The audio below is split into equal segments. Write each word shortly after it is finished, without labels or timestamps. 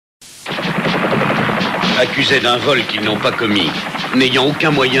accusés d'un vol qu'ils n'ont pas commis, n'ayant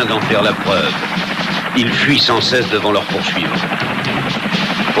aucun moyen d'en faire la preuve. Ils fuient sans cesse devant leurs poursuivants.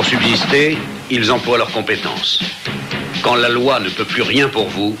 Pour subsister, ils emploient leurs compétences. Quand la loi ne peut plus rien pour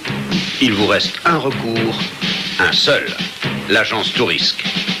vous, il vous reste un recours, un seul, l'agence Tourisque.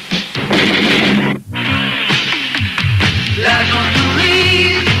 L'agence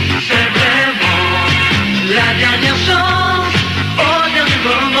Tourisque, c'est vraiment la dernière chance, au dernier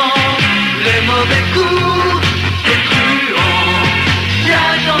moment, les mauvais coups, les truands,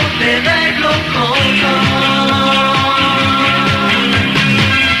 l'agence des règles au comptant.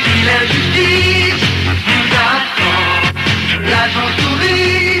 Si l'injustice vous attend, l'agence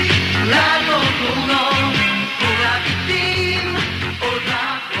Tourisque, l'agence tournant, pour la victime, aux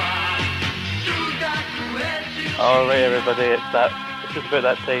avoirs, tout à coup est sur... All right, everybody, it's just about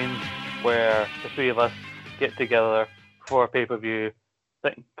that time where the three of us get together for a pay-per-view,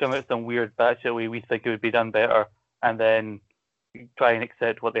 come out with some weird batshit way we think it would be done better, and then try and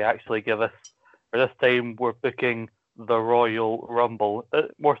accept what they actually give us. For this time, we're booking the Royal Rumble,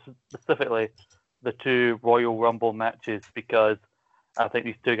 more specifically, the two Royal Rumble matches, because I think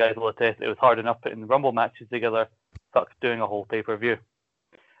these two guys will attest it was hard enough putting the Rumble matches together, fuck doing a whole pay-per-view.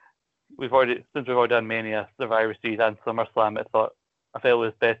 Since we've already done Mania, Survivor Series, and SummerSlam, I felt it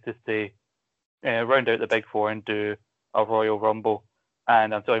was best to stay round out the big four and do a Royal Rumble.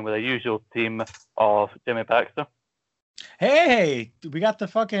 And I'm joined with a usual team of Jimmy Baxter. Hey, we got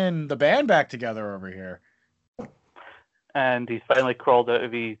the band back together over here. And he's finally crawled out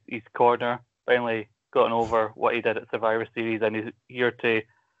of his corner, finally gotten over what he did at Survivor Series, and he's here to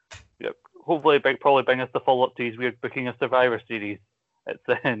hopefully probably bring us the follow-up to his weird booking of Survivor Series. It's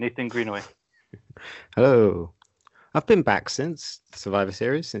Nathan Greenaway. Hello. I've been back since Survivor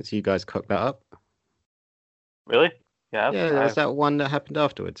Series, since you guys cooked that up. Really? Yeah. Yeah, there was that one that happened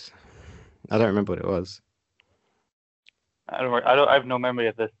afterwards. I don't remember what it was. I have no memory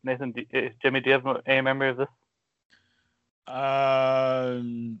of this. Nathan, Jimmy, do you have any memory of this?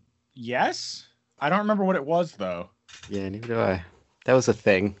 Yes. I don't remember what it was though. Yeah, neither do I. That was a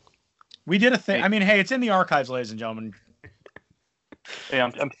thing. We did a thing. I mean, hey, it's in the archives, ladies and gentlemen. Yeah,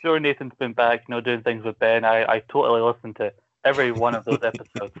 I'm sure Nathan's been back, doing things with Ben. I totally listened to every one of those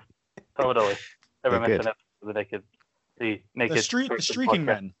episodes. Totally. Never missed an episode that I could see naked. The Streaking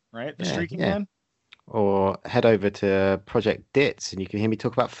Men, right? The Streaking Men. Or head over to Project Ditz and you can hear me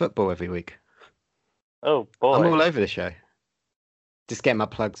talk about football every week. Oh boy. I'm all over the show. Just get my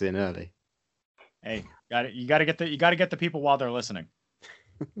plugs in early. Hey, you got to get the people while they're listening.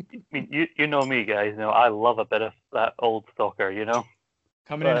 I mean, you know me, guys. I love a bit of that old stalker.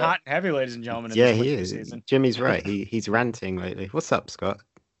 Coming in hot and heavy, ladies and gentlemen. Yeah, he is. Season. Jimmy's right. He's ranting lately. What's up, Scott?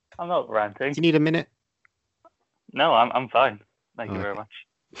 I'm not ranting. Do you need a minute? No, I'm fine. Thank you very much.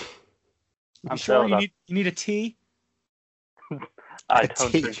 I'm sure you need a tea. I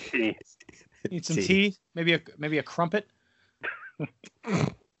don't drink tea. Need some tea? Maybe a crumpet.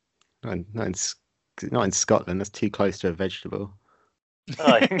 Not in Scotland. That's too close to a vegetable.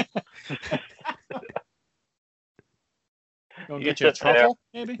 Don't get you a truffle,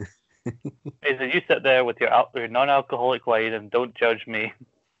 maybe? You sit there with your non-alcoholic wine and don't judge me.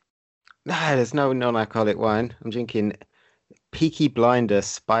 No, there's no non-alcoholic wine. I'm drinking Peaky Blinder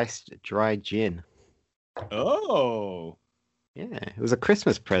spiced dry gin. Oh. Yeah, it was a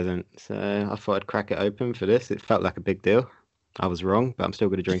Christmas present, so I thought I'd crack it open for this. It felt like a big deal. I was wrong, but I'm still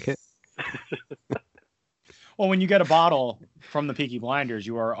going to drink it. Well, when you get a bottle from the Peaky Blinders,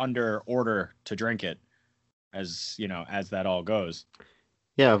 you are under order to drink it, as that all goes.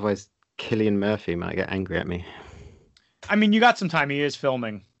 Yeah, otherwise Cillian Murphy might get angry at me. I mean, you got some time. He is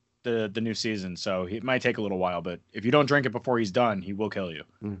filming the new season, so it might take a little while. But if you don't drink it before he's done, he will kill you.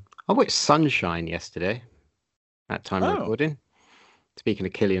 I watched Sunshine yesterday. At time of recording. Speaking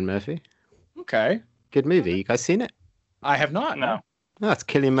of Cillian Murphy. Okay. Good movie. You guys seen it? I have not. No. No, it's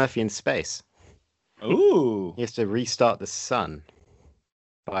Cillian Murphy in space. Ooh. He has to restart the sun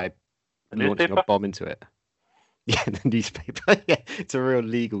by launching newspaper? a bomb into it. Yeah, the newspaper. Yeah, it's a real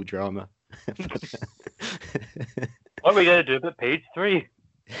legal drama. What are we going to do about page 3?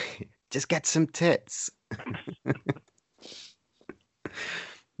 Just get some tits.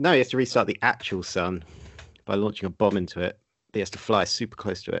 No, he has to restart the actual sun by launching a bomb into it. He has to fly super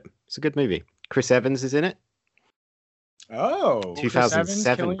close to it. It's a good movie. Chris Evans is in it. Oh.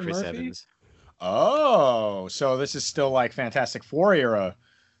 2007 Chris Evans. Oh, so this is still like Fantastic Four era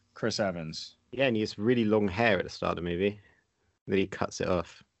Chris Evans. Yeah, and he has really long hair at the start of the movie. Then he cuts it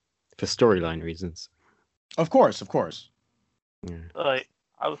off for storyline reasons. Of course. Yeah.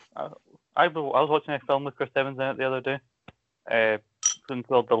 I was watching a film with Chris Evans in it the other day. It's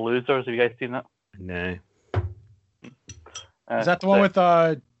called The Losers. Have you guys seen that? No. Is that the one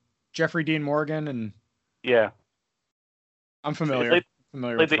with Jeffrey Dean Morgan? And Yeah. I'm familiar. It's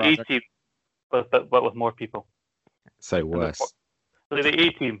Familiar like with the the project. A-Team, but with more people. So worse. Like the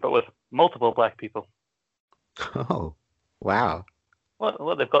A-Team, but with multiple black people. Oh, wow.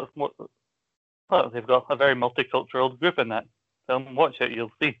 Well, they've got more. Well, they've got a very multicultural group in that film. Watch it,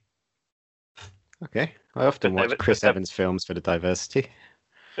 you'll see. Okay. I often watch David- Chris Evans films for the diversity.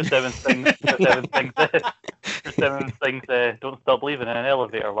 Chris Evans sings, "Don't Stop Believing" in an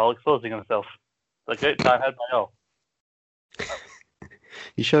elevator while exposing himself. It's a great time had by all.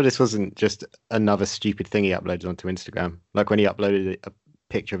 You sure this wasn't just another stupid thing he uploaded onto Instagram? Like when he uploaded a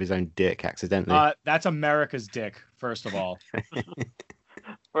picture of his own dick accidentally? That's America's dick, first of all.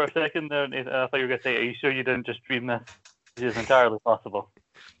 For a second there, Nathan, I thought you were going to say, "Are you sure you didn't just dream this?" It is entirely possible.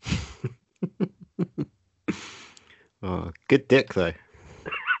 Oh, good dick though.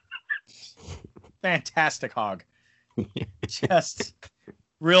 Fantastic hog. Just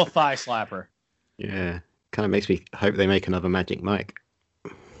real thigh slapper. Yeah. Kind of makes me hope they make another Magic Mike.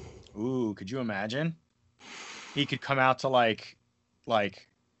 Ooh, could you imagine? He could come out to like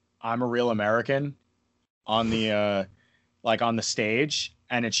I'm a Real American on the on the stage,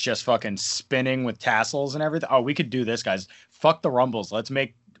 and it's just fucking spinning with tassels and everything. Oh, we could do this, guys. Fuck the Rumbles. Let's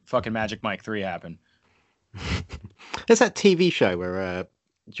make fucking Magic Mike 3 happen. There's that TV show where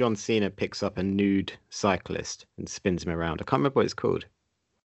John Cena picks up a nude cyclist and spins him around. I can't remember what it's called.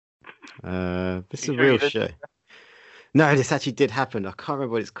 This is a You sure real you did? show. No, this actually did happen. I can't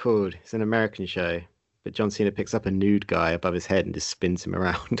remember what it's called. It's an American show. But John Cena picks up a nude guy above his head and just spins him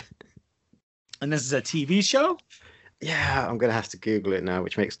around. And this is a TV show? Yeah, I'm going to have to Google it now,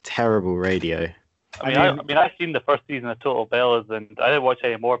 which makes terrible radio. I mean, I've seen the first season of Total Bellas, and I didn't watch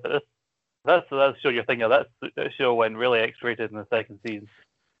any more. But that's the show you're thinking of. That show went really X-rated in the second season.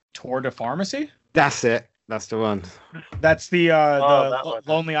 Tour de Pharmacy? That's it. That's the one. That's the that one.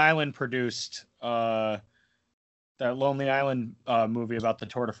 Lonely Island produced that Lonely Island movie about the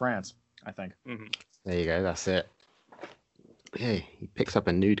Tour de France, I think. Mm-hmm. There you go. That's it. Hey, he picks up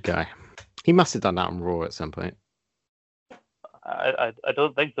a nude guy. He must have done that on Raw at some point. I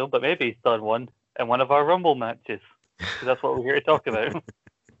don't think so, but maybe he's done one in one of our Rumble matches. 'Cause that's what we're here to talk about.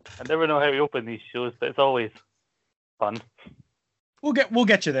 I never know how we open these shows, but it's always fun. We'll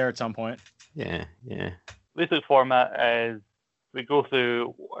get you there at some point. Yeah, yeah. Basic format is we go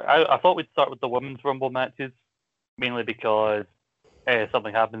through. I thought we'd start with the women's Rumble matches, mainly because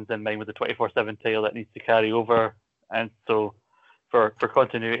something happens in mine with the 24/7 title that needs to carry over, and so for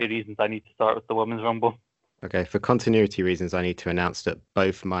continuity reasons, I need to start with the women's Rumble. Okay, for continuity reasons, I need to announce that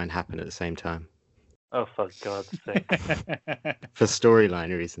both mine happen at the same time. Oh, for God's sake! For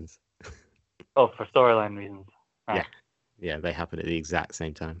storyline reasons. Oh, for storyline reasons. Right. Yeah, they happen at the exact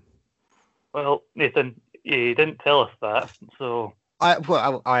same time. Well, Nathan, you didn't tell us that, so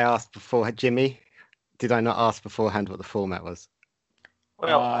I asked before, Jimmy. Did I not ask beforehand what the format was?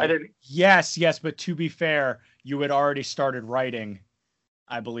 I didn't. Yes, but to be fair, you had already started writing,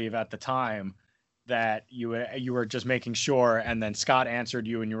 I believe, at the time that you were just making sure, and then Scott answered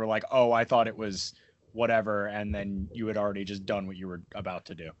you, and you were like, "Oh, I thought it was whatever," and then you had already just done what you were about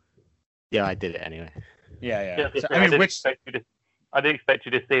to do. Yeah, I did it anyway. Yeah. Yes, So, I didn't expect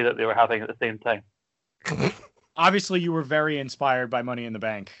you to say that they were happening at the same time. obviously you were very inspired by Money in the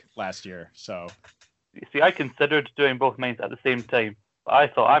Bank last year, so. You see, I considered doing both mains at the same time, but I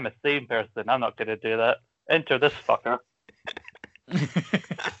thought I'm a sane person. I'm not going to do that. Enter this fucker.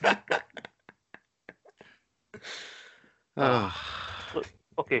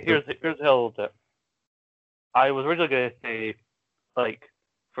 Okay, here's how I'll do it. I was originally going to say, like,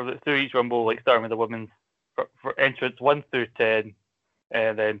 through each Rumble, like starting with the women's, for entrance 1 through 10,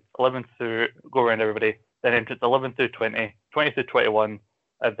 and then 11 through, go around everybody, then entrance 11 through 20, 20 through 21,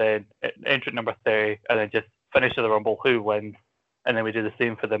 and then entrance number 30, and then just finish the Rumble, who wins, and then we do the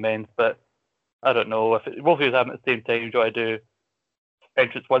same for the men's. But I don't know, if both of you happen at the same time, do I do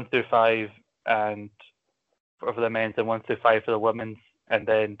entrance 1 through 5, and for the men's, and 1 through 5 for the women's, and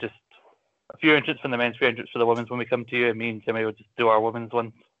then just a few entrances for the men's, few entrances for the women's when we come to you, and me and Jimmy will just do our women's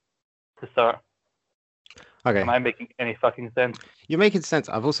ones to start. Okay. Am I making any fucking sense? You're making sense.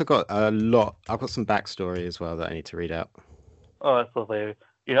 I've also got I've got some backstory as well that I need to read out. Oh, that's lovely.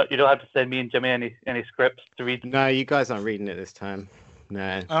 You don't have to send me and Jimmy any scripts to read. No, you guys aren't reading it this time.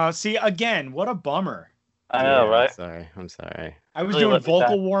 No. See, again, what a bummer. I know, right? I'm sorry. I was Really doing let me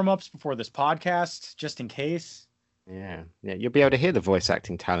vocal down. warm-ups before this podcast, just in case. Yeah. You'll be able to hear the voice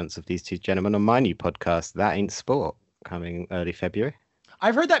acting talents of these two gentlemen on my new podcast, That Ain't Sport, coming early February.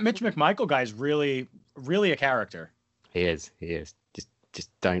 I've heard that Mitch McMichael guy's really, really a character. He is. Just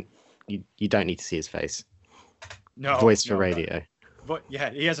don't. You don't need to see his face. No. Voice for no, radio.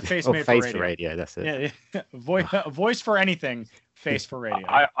 yeah, he has a face Or made face for for radio, that's it. Yeah, voice for anything, face for radio.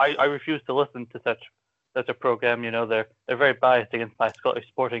 I refuse to listen to such a program. You know, they're very biased against my Scottish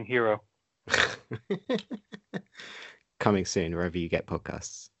sporting hero. Coming soon, wherever you get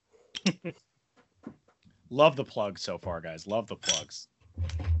podcasts. Love the plugs so far, guys. Love the plugs.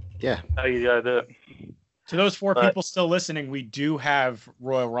 Yeah. How you gotta do it. To those four But- people still listening, we do have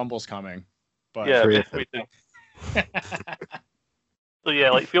Royal Rumbles coming. But Yeah, Three of we do. So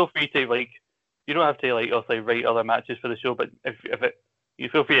yeah, like feel free to like, you don't have to like also write other matches for the show, but if you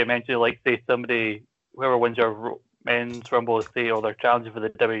feel free to mention like say somebody whoever wins your men's Rumble, say or they're challenging for the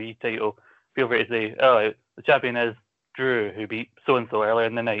WWE title, feel free to say, oh, the champion is Drew who beat so and so earlier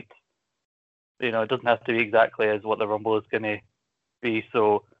in the night. You know, it doesn't have to be exactly as what the Rumble is going to be.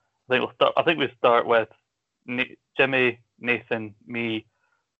 So I think we'll start with Jimmy, Nathan, me.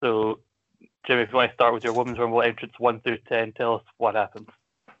 So Jimmy, if you want to start with your Women's Rumble entrance 1 through 10, tell us what happens.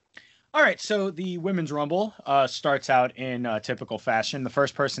 All right, so the Women's Rumble starts out in typical fashion. The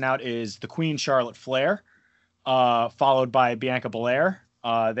first person out is the Queen, Charlotte Flair, followed by Bianca Belair.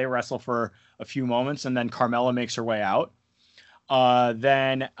 They wrestle for a few moments, and then Carmella makes her way out.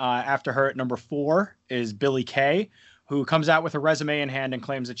 Then after her at number 4 is Billie Kay, who comes out with a resume in hand and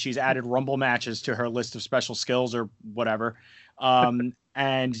claims that she's added Rumble matches to her list of special skills or whatever.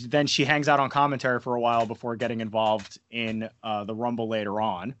 And then she hangs out on commentary for a while before getting involved in the Rumble later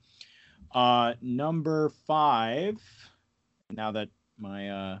on. Number 5, now that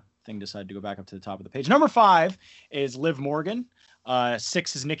my thing decided to go back up to the top of the page. Number 5 is Liv Morgan.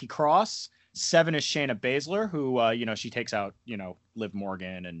 6 is Nikki Cross. 7 is Shayna Baszler, who, she takes out, Liv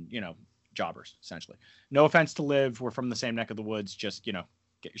Morgan and, jobbers, essentially. No offense to Liv. We're from the same neck of the woods. Just, get your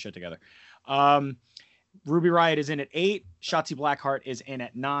shit together. Ruby Riott is in at 8. Shotzi Blackheart is in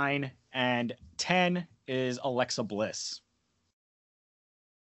at 9. And 10 is Alexa Bliss.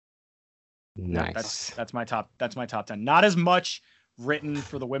 Nice. That's my top 10. Not as much written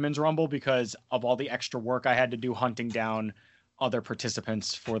for the Women's Rumble because of all the extra work I had to do hunting down other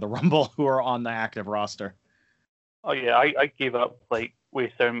participants for the Rumble who are on the active roster. Oh yeah, I gave up like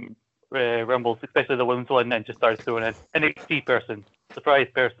wasting Rumbles, especially the Women's one, and just started throwing in NXT person, surprise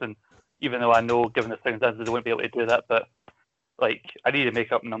person, even though I know given the circumstances they wouldn't be able to do that, but like I need to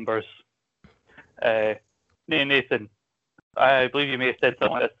make up numbers. Nathan, I believe you may have said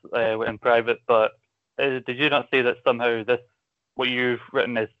something like this in private, but did you not say that somehow what you've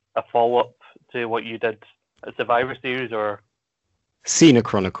written is a follow-up to what you did at Survivor Series, or? Cena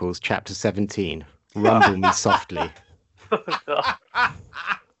Chronicles, Chapter 17. Rumble Me Softly.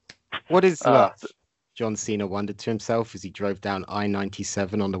 What is love? John Cena wondered to himself as he drove down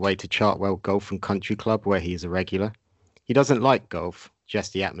I-97 on the way to Chartwell Golf and Country Club, where he is a regular. He doesn't like golf,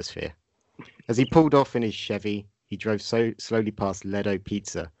 just the atmosphere. As he pulled off in his Chevy, he drove so slowly past Ledo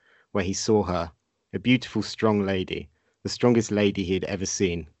Pizza, where he saw her, a beautiful, strong lady, the strongest lady he had ever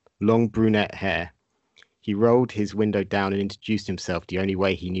seen, long brunette hair. He rolled his window down and introduced himself the only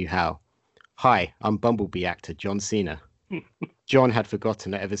way he knew how. Hi, I'm Bumblebee actor John Cena. John had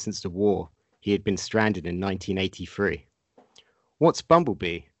forgotten that ever since the war, he had been stranded in 1983. What's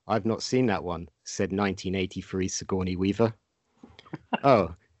Bumblebee? I've not seen that one, said 1983 Sigourney Weaver.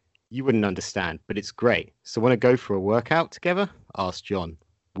 Oh, you wouldn't understand, but it's great. So want to go for a workout together? Asked John.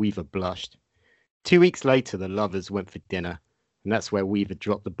 Weaver blushed. 2 weeks later, the lovers went for dinner, and that's where Weaver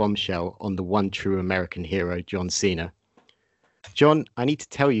dropped the bombshell on the one true American hero, John Cena. John, I need to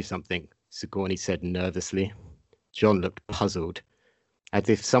tell you something, Sigourney said nervously. John looked puzzled, as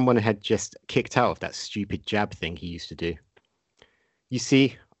if someone had just kicked out of that stupid jab thing he used to do. You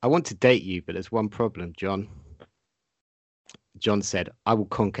see, I want to date you, but there's one problem, John. John said, I will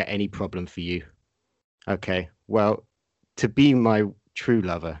conquer any problem for you. Okay, well, to be my true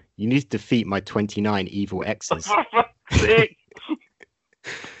lover, you need to defeat my 29 evil exes.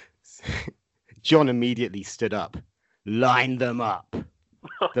 John immediately stood up. Line them up.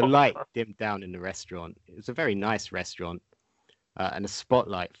 The light dimmed down in the restaurant. It was a very nice restaurant. And a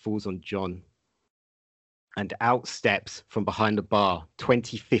spotlight falls on John. And out steps from behind the bar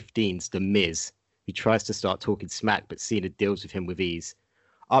 2015's The Miz, who tries to start talking smack, but Cena deals with him with ease.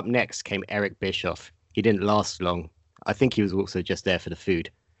 Up next came Eric Bischoff. He didn't last long. I think he was also just there for the food.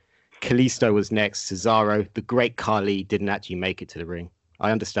 Kalisto was next. Cesaro, the great Khali, didn't actually make it to the ring.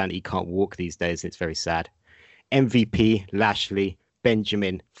 I understand he can't walk these days, and it's very sad. MVP, Lashley,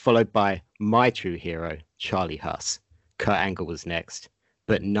 Benjamin, followed by my true hero, Charlie Huss. Kurt Angle was next,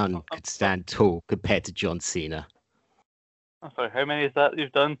 but none could stand tall compared to John Cena. I'm sorry, how many is that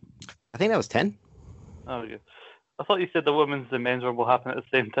you've done? I think that was 10. Oh, yeah. I thought you said the women's and men's rumble happen at the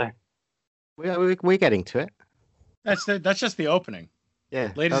same time. We're getting to it. That's just the opening.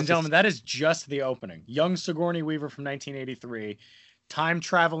 Yeah. Ladies and gentlemen, that is just the opening. Young Sigourney Weaver from 1983,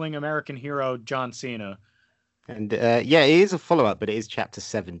 time-traveling American hero John Cena. And yeah, it is a follow-up, but it is chapter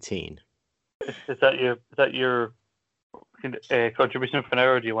 17. Is that your contribution for now,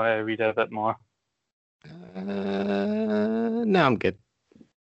 or do you want to read a bit more? No, I'm good.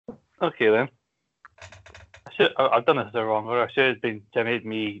 Okay then. I've done this the wrong order. I should have been made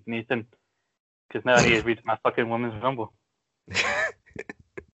me Nathan, because now I need to read my fucking Women's Rumble.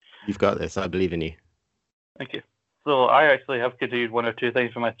 You've got this. I believe in you. Thank you. So I actually have continued one or two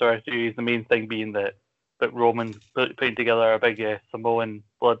things from my story series. The main thing being that Roman putting together a big Samoan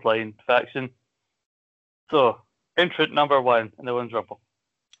bloodline faction. So entrant number 1 in the Women's Rumble.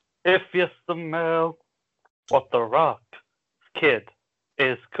 If you smell what the Rock's kid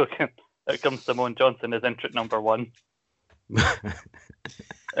is cooking, out comes Samoan Johnson as entrant number 1.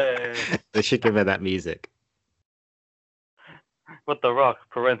 They should give her that music. What the Rock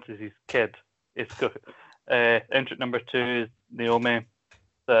parentheses kid is cooking. Entrant number 2 is Naomi.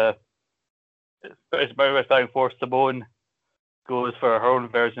 It's very back and forth. Samoan goes for her own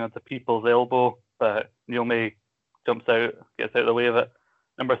version of the People's Elbow, but Naomi jumps out, gets out of the way of it.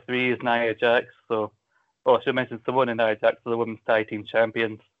 Number 3 is Nia Jax. So, I should mention Samoan and Nia Jax are the women's tag team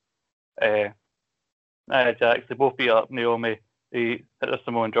champions. Nia Jax, they both beat up Naomi. They hit a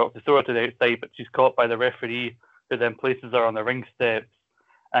Samoan drop. They throw her to the outside, but she's caught by the referee, who then places her on the ring steps,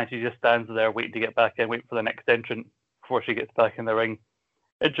 and she just stands there waiting to get back in, waiting for the next entrant before she gets back in the ring.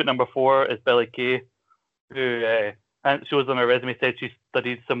 Entrant number 4 is Billie Kay, who and shows on her resume said she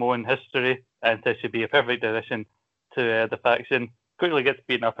studied Samoan history and said she'd be a perfect addition to the faction. Quickly gets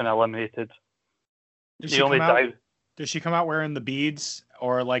beaten up and eliminated. Does she come out wearing the beads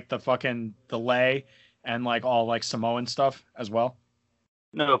or like the lei and like all like Samoan stuff as well?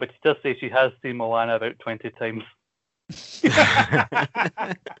 No, but she does say she has seen Moana about 20 times. She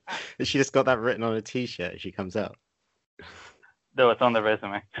just got that written on a t-shirt as she comes out. No, it's on the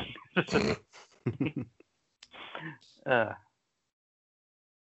resume.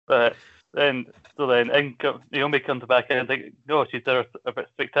 But then Naomi comes back in and thinks, no, she's done a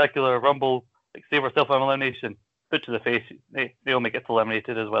spectacular rumble, like save herself from elimination. Put to the face, Naomi gets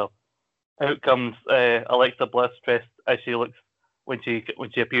eliminated as well. Out comes Alexa Bliss dressed as she looks when she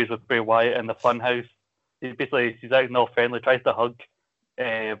appears with Bray Wyatt in the Funhouse. She's acting all friendly, tries to hug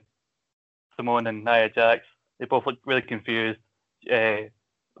Simone and Nia Jax. They both look really confused.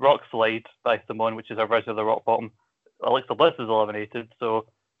 Rock Slide by Simone, which is her version of the Rock Bottom. Alexa Bliss is eliminated, so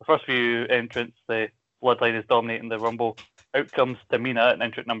the first few entrants, the Bloodline is dominating the Rumble. Out comes Tamina at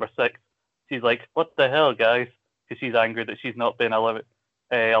entrant number 6. She's like, what the hell, guys? Because she's angry that she's not been allowed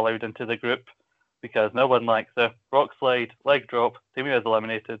into the group because no one likes her. Rock Slide, leg drop, Tamina's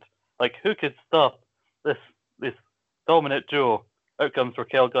eliminated. Like, who could stop this dominant duo? Out comes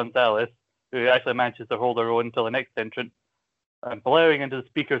Raquel Gonzalez, who actually manages to hold her own until the next entrant. And blaring into the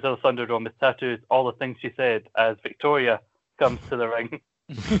speakers of the Thunderdome is tattooed all the things she said as Victoria comes to the ring.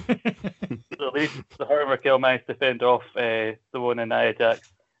 So at least her and Raquel managed to fend off Simone and Nia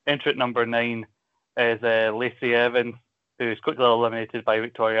Jax. Entrant number 9 is Lacey Evans, who's quickly eliminated by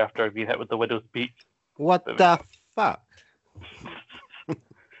Victoria after being hit with the Widow's Peak. What the fuck?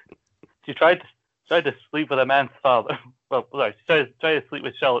 She tried to sleep with a man's father. Well, sorry, she tried to sleep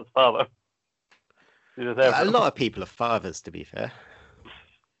with Charlotte's father. A lot of people are fathers, to be fair.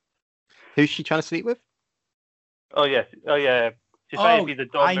 Who's she trying to sleep with? Oh yeah. She's trying to be the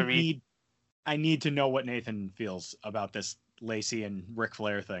Dawn Marie. I need to know what Nathan feels about this Lacey and Ric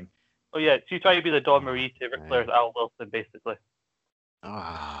Flair thing. Oh yeah, she's trying to be the Dawn Marie to Ric Flair's Al Wilson, basically.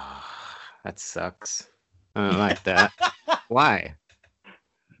 Ah, that sucks. I don't like that. Why?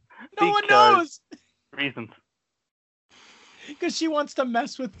 No one knows. Reasons. Because she wants to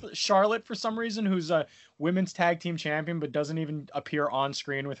mess with Charlotte for some reason, who's a women's tag team champion, but doesn't even appear on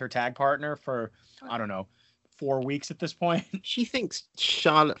screen with her tag partner for, I don't know, 4 weeks at this point. She thinks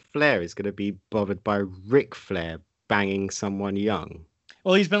Charlotte Flair is going to be bothered by Ric Flair banging someone young.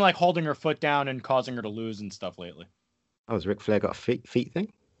 Well, he's been like holding her foot down and causing her to lose and stuff lately. Oh, has Ric Flair got a feet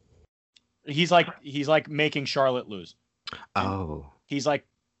thing? He's like making Charlotte lose. Oh. He's like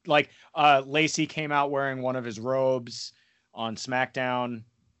Lacey came out wearing one of his robes on SmackDown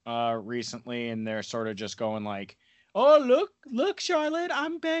recently, and they're sort of just going like, "Oh, look, Charlotte,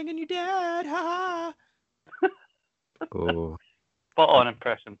 I'm banging your dad, ha ha." Oh. Spot on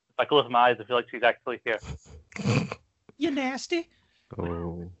impression. If I close my eyes, I feel like she's actually here. You nasty.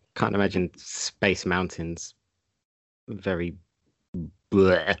 Oh, can't imagine Space Mountains. Very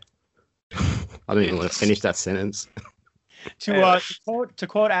bleh. I don't even want to finish that sentence. To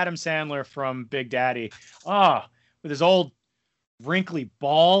quote Adam Sandler from Big Daddy, with his old wrinkly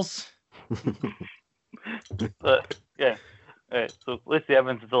balls. But yeah, right. So Lacey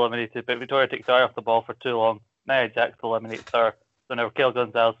Evans is eliminated, but Victoria takes her eye off the ball for too long. Nia Jax eliminates her. So now Raquel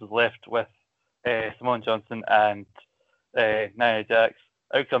Gonzalez is left with Simone Johnson and Nia Jax.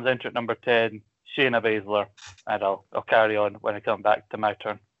 Out comes entrant number 10, Shayna Baszler, and I'll carry on when I come back to my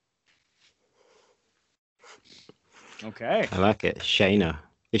turn. Okay. I like it. Shayna.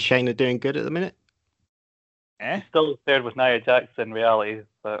 Is Shayna doing good at the minute? Still paired with Nia Jax in reality,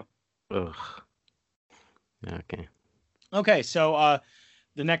 but Ugh. Okay. Okay, so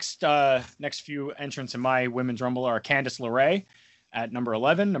the next few entrants in my women's rumble are Candice LeRae at number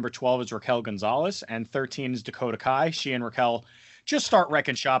 11. Number 12 is Raquel Gonzalez, and 13 is Dakota Kai. She and Raquel just start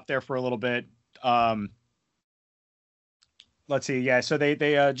wrecking shop there for a little bit. Let's see. Yeah, so they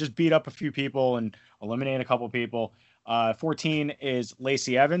just beat up a few people and eliminate a couple people. 14 is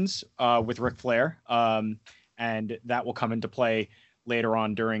Lacey Evans with Ric Flair, and that will come into play later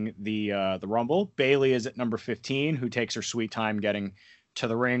on during the Rumble. Bayley is at number 15, who takes her sweet time getting to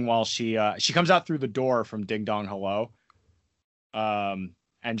the ring while she comes out through the door from Ding Dong Hello, and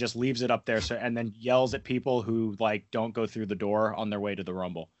just leaves it up there. So and then yells at people who like don't go through the door on their way to the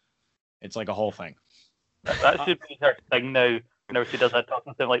Rumble. It's like a whole thing. That should be her thing now. Whenever she does that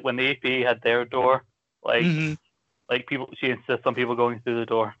talking thing, like when the APA had their door, like like people, she insists on people going through the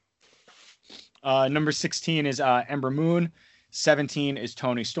door. Number 16 is Ember Moon. 17 is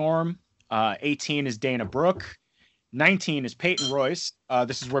Toni Storm. 18 is Dana Brooke. 19 is Peyton Royce.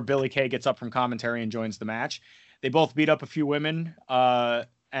 This is where Billie Kay gets up from commentary and joins the match. They both beat up a few women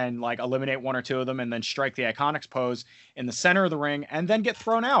and like eliminate one or two of them, and then strike the Iconics pose in the center of the ring, and then get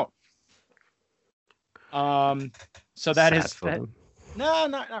thrown out. So that is that, no,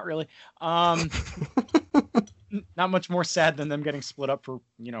 not really. Not much more sad than them getting split up for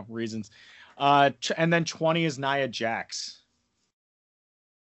reasons. And then 20 is Nia Jax,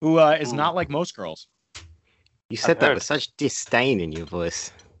 who is not like most girls. You said that with such disdain in your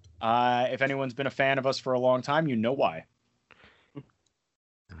voice. If anyone's been a fan of us for a long time, you know why.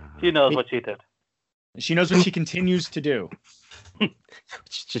 She knows what she did. She knows what she continues to do.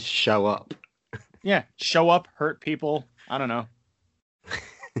 Just show up. Yeah, show up, hurt people. I don't know.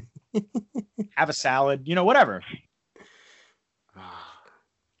 Have a salad, whatever.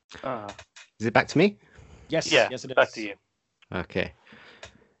 Is it back to me? Yes, yeah, yes, it is. Back to you. Okay.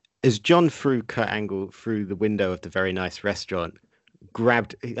 As John threw Kurt Angle through the window of the very nice restaurant,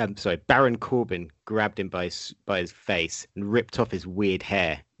 Baron Corbin grabbed him by his face and ripped off his weird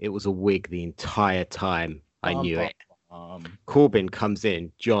hair. It was a wig the entire time. I knew it. Corbin comes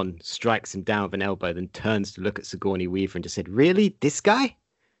in. John strikes him down with an elbow, then turns to look at Sigourney Weaver and just said, "Really, this guy?"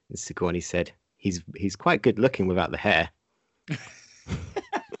 And Sigourney said, "He's quite good looking without the hair."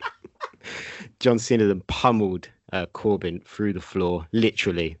 John Cena then pummeled Corbin through the floor,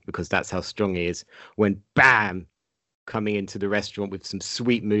 literally, because that's how strong he is. When bam, coming into the restaurant with some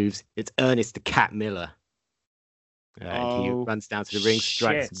sweet moves, it's Ernest the Cat Miller. And he runs down to the ring,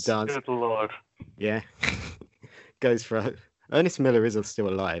 strikes some dance. Good Lord. Yeah. Goes for Ernest Miller is still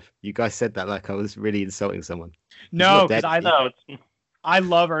alive. You guys said that like I was really insulting someone. No, because I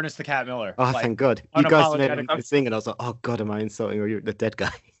love Ernest the Cat Miller. Oh, thank God. You guys made me sing, and I was like, oh, God, am I insulting the dead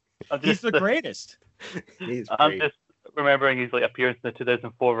guy? He's the greatest. I'm just remembering his appearance in the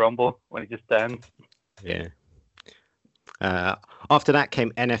 2004 Rumble when he just danced. Yeah. After that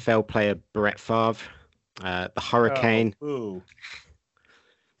came NFL player Brett Favre, the Hurricane. Ooh.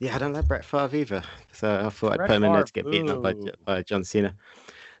 Yeah, I don't like Brett Favre either, so I thought I'd put him in there to get beaten up by John Cena.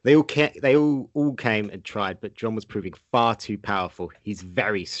 They all came and tried, but John was proving far too powerful. He's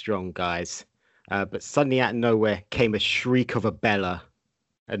very strong, guys. But suddenly out of nowhere came a shriek of a Bella,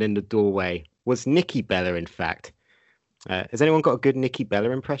 and in the doorway was Nikki Bella, in fact. Has anyone got a good Nikki Bella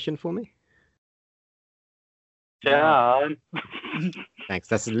impression for me? John. Thanks.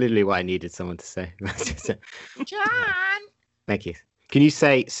 That's literally what I needed someone to say. John. Thank you. Can you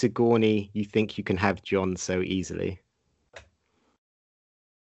say, Sigourney, you think you can have John so easily?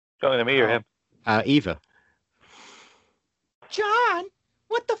 Talking to me or him? Eva. John,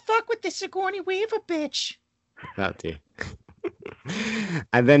 what the fuck with the Sigourney Weaver bitch? That'll do.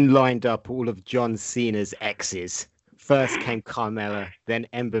 And then lined up all of John Cena's exes. First came Carmella, then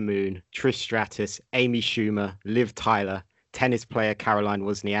Ember Moon, Trish Stratus, Amy Schumer, Liv Tyler, tennis player Caroline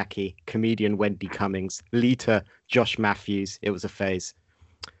Wozniacki, comedian Wendy Cummings, Lita, Josh Matthews. It was a phase.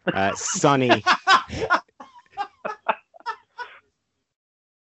 Sunny.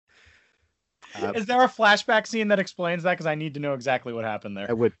 Is there a flashback scene that explains that? Because I need to know exactly what happened there.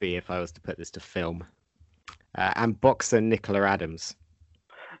 It would be if I was to put this to film. And boxer Nicola Adams.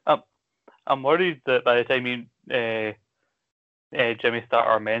 I'm worried that by the time Jimmy start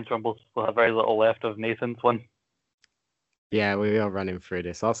our men's rumbles, we'll have very little left of Nathan's one. Yeah, we are running through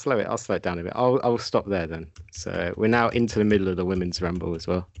this. I'll slow it down a bit. I'll stop there then. So we're now into the middle of the women's rumble as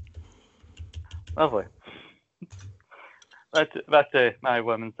well. Lovely. Back to my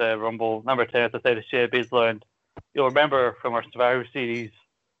women's rumble. Number 10, as I said, is Shayna Baszler, and you'll remember from our Survivor Series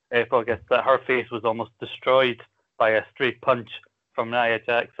podcast that her face was almost destroyed by a straight punch from Nia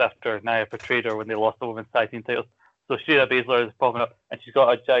Jax after Nia betrayed her when they lost the women's tag team titles. So Shayna Baszler is popping up, and she's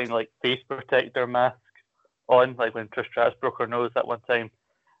got a giant face protector mask on, like when Trish Stratus broke her nose at one time,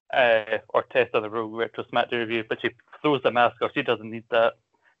 or Test on the Road Retro SmackDown review. But she throws the mask off. She doesn't need that.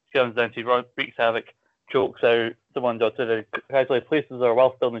 She comes down, she wreaks havoc, chokes out Samoa Johnson, and casually places her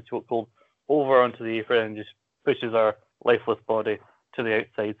while still in the chokehold over onto the apron and just pushes her lifeless body to the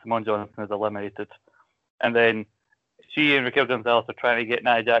outside. Samoa Johnson is eliminated, and then she and Raquel Gonzalez are trying to get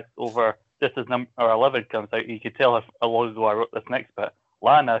Nia Jax over. Just as number 11 comes out, you could tell how long ago I wrote this next bit.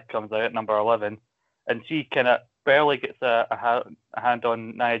 Lana comes out at number 11, and she kind of barely gets a hand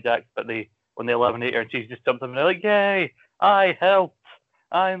on Nia Jax, but when they eliminate her, and she just jumps up and they're like, "Yay! I helped!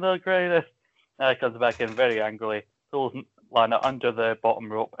 I'm the greatest!" Nia comes back in very angrily, pulls Lana under the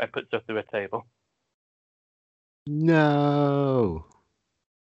bottom rope, and puts her through a table. No.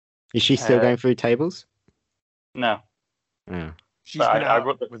 Is she still going through tables? No. Yeah. I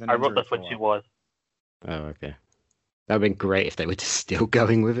wrote this when she was. Oh, okay. That would have been great if they were just still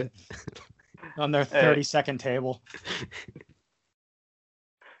going with it. On their 30-second table.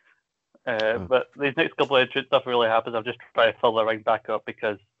 But these next couple of entrance stuff really happens. I'm just trying to fill the ring back up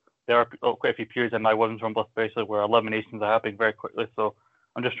because there are quite a few periods in my women's rumble, especially where eliminations are happening very quickly. So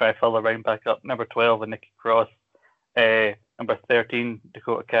I'm just trying to fill the ring back up. Number 12, Nikki Cross. Number 13,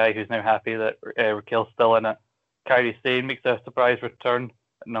 Dakota Kai, who's now happy that Raquel's still in it. Kairi Sane makes a surprise return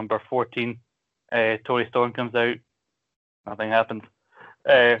at number 14. Toni Storm comes out. Nothing happens.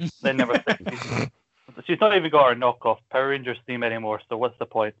 Then number 16. She's not even got her knockoff Power Rangers theme anymore, so what's the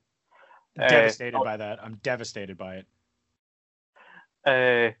point? Devastated by that. I'm devastated by it.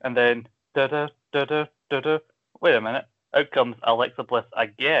 And then, wait a minute. Out comes Alexa Bliss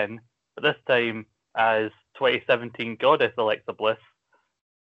again, but this time as 2017 Goddess Alexa Bliss.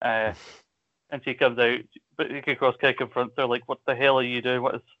 And she comes out, but Nikki Cross kind of confronts her, like, "What the hell are you doing?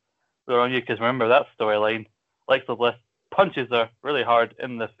 What is going on you?" Because remember that storyline. Alexa Bliss punches her really hard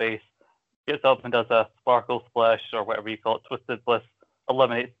in the face, gets up and does a sparkle splash, or whatever you call it, Twisted Bliss,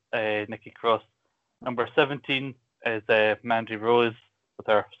 eliminates Nikki Cross. Number 17 is Mandy Rose with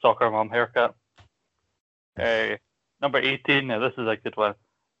her soccer mom haircut. Number 18, now this is a good one.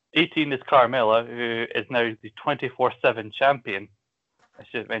 18 is Carmella, who is now the 24/7 champion. I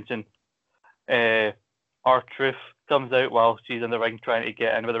should mention. R-Truth comes out while she's in the ring trying to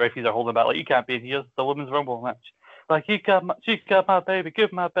get in, but the referees are holding back, like, "You can't be in here, it's the Women's Rumble match." Like, she got my baby,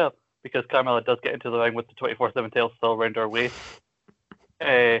 give my belt. Because Carmella does get into the ring with the 24/7 tail still around her waist.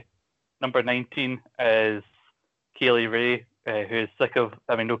 Number 19 is Kaylee Ray, who is sick of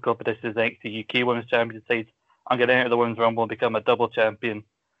having no competition as NXT UK Women's Champion, decides, "I'm going to enter the Women's Rumble and become a double champion."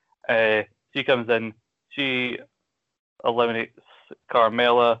 She comes in, she eliminates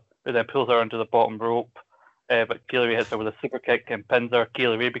Carmella, who then pulls her onto the bottom rope. But Kaylee Ray hits her with a super kick and pins her.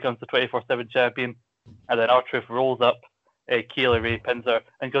 Kaylee Ray becomes the 24/7 champion. And then R-Truth rolls up. Kaylee Ray pins her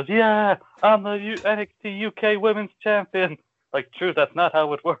and goes, "Yeah, I'm the NXT UK Women's Champion." Like, true, that's not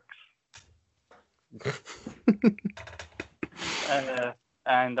how it works.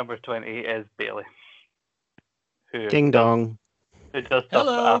 And number 20 is Bayley. Ding dong. Who does stuff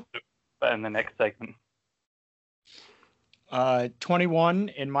after, but in the next segment. 21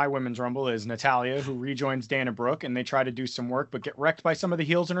 in my women's rumble is Natalya, who rejoins Dana Brooke, and they try to do some work, but get wrecked by some of the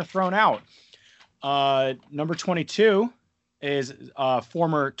heels and are thrown out. Number 22 is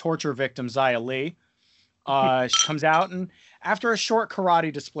former torture victim Xia Li. She comes out, and after a short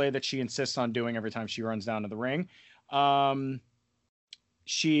karate display that she insists on doing every time she runs down to the ring,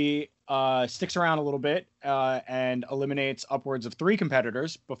 she sticks around a little bit and eliminates upwards of 3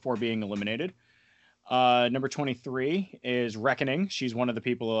 competitors before being eliminated. Number 23 is Reckoning. She's one of the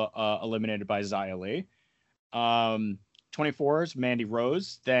people eliminated by Xia Li. 24 is Mandy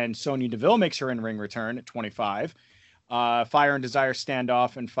Rose. Then Sonya Deville makes her in-ring return at 25. Fire and Desire stand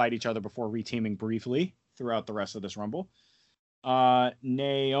off and fight each other before reteaming briefly throughout the rest of this Rumble.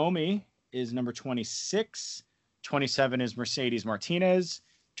 Naomi is number 26. 27 is Mercedes Martinez.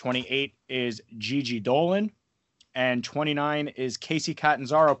 28 is Gigi Dolan. And 29 is Casey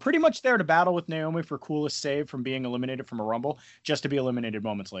Catanzaro, pretty much there to battle with Naomi for coolest save from being eliminated from a Rumble, just to be eliminated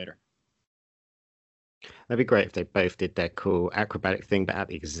moments later. That'd be great if they both did their cool acrobatic thing, but at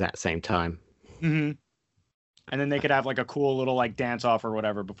the exact same time. Mm-hmm. And then they could have like a cool little like dance off or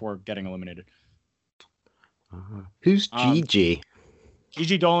whatever before getting eliminated. Who's Gigi?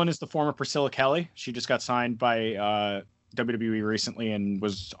 Gigi Dolan is the former Priscilla Kelly. She just got signed by WWE recently and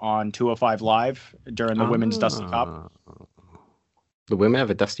was on 205 Live during the Women's Dusty Cup. The women have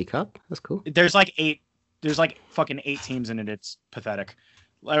a Dusty Cup? That's cool. There's like fucking 8 teams in it. It's pathetic.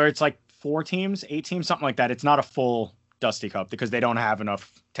 Or it's like 4 teams, 8 teams, something like that. It's not a full Dusty Cup because they don't have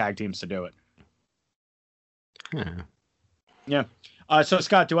enough tag teams to do it. Yeah. So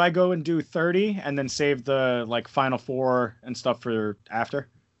Scott, do I go and do 30 and then save the like final 4 and stuff for after?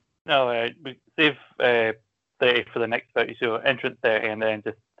 No, we save 30 for the next 30. So entrance 30 and then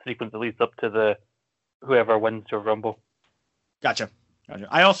just sequence that leads up to the whoever wins your Rumble. Gotcha.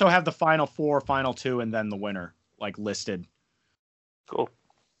 I also have the final 4, final 2, and then the winner like listed. Cool.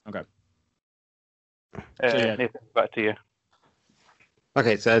 Okay. Nathan, back to you.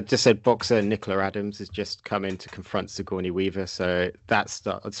 Okay, so I just said boxer Nicola Adams has just come in to confront Sigourney Weaver. So that's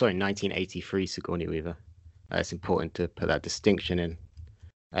 1983 Sigourney Weaver. It's important to put that distinction in.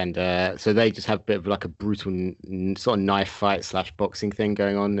 And so they just have a bit of like a brutal sort of knife fight / boxing thing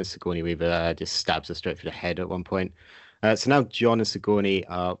going on. And Sigourney Weaver just stabs her straight through the head at one point. So now John and Sigourney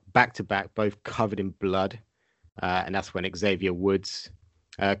are back to back, both covered in blood. And that's when Xavier Woods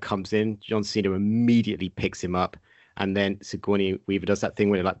comes in. John Cena immediately picks him up. And then Sigourney Weaver does that thing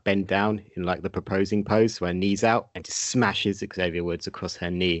where they like bend down in like the proposing pose, where knees out, and just smashes Xavier Woods across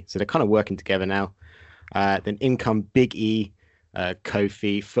her knee. So they're kind of working together now. Then in come Big E,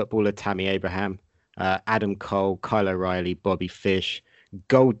 Kofi, footballer Tammy Abraham, Adam Cole, Kyle O'Reilly, Bobby Fish,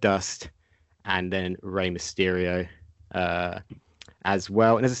 Goldust, and then Rey Mysterio as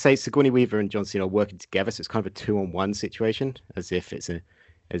well. And as I say, Sigourney Weaver and John Cena are working together, so it's kind of a 2-on-1 situation, as if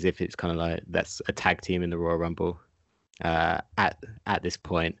it's kind of like that's a tag team in the Royal Rumble. At this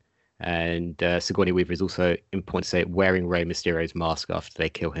point, and Sigourney Weaver is also, important to say, wearing Rey Mysterio's mask after they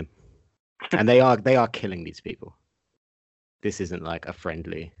kill him, and they are killing these people. This isn't like a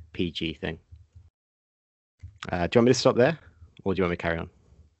friendly PG thing. Do you want me to stop there, or do you want me to carry on?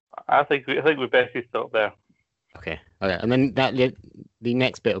 I think we best stop there. Okay, and then the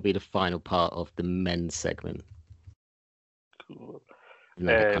next bit will be the final part of the men's segment. Cool. And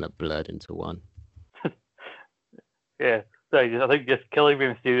then it kind of blurred into one. Yeah, so I think just killing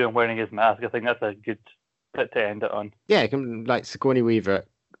Rey Mysterio and wearing his mask, I think that's a good bit to end it on. Yeah, like Sigourney Weaver,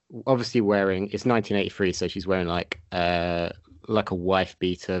 obviously wearing, it's 1983, so she's wearing like a wife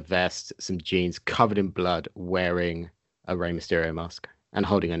beater vest, some jeans, covered in blood, wearing a Rey Mysterio mask and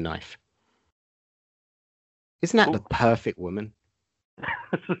holding a knife. Isn't that the perfect woman?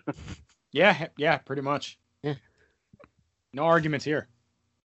 Yeah, pretty much. Yeah. No arguments here.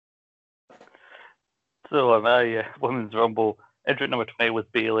 So my Women's Rumble entrant number 20 was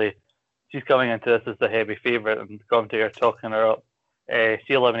Bayley. She's coming into this as the heavy favourite, and the commentator talking her up.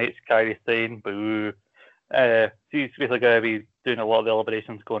 She eliminates Kairi Sane. Boo. She's basically going to be doing a lot of the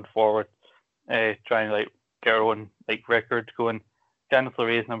eliminations going forward, trying to like get her own like record going. Candice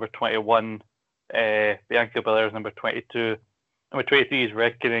LeRae is number 21. Bianca Belair is number 22. Number 23 is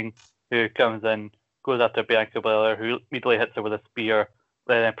Reckoning, who comes in, goes after Bianca Belair, who immediately hits her with a spear,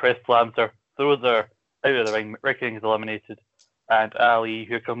 then press slams her, throws her out of the ring. Reckoning is eliminated, and Ali,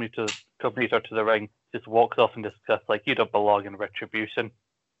 who accompanied her to the ring, just walks off and discusses like, you don't belong in Retribution.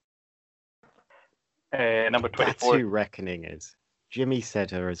 Number 24. That's who Reckoning is. Jimmy said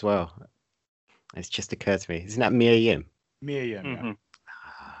her as well. It's just occurred to me. Isn't that Mia Yim? Mia Yim. Mm-hmm. Yeah.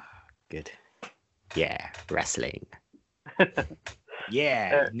 Good. Yeah, wrestling.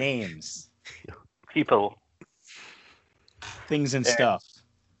 Yeah, names, People. things and stuff.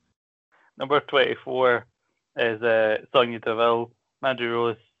 Number 24 is Sonya Deville. Mandy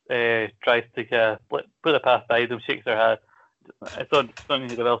Rose tries to put it past behind them, shakes her hand.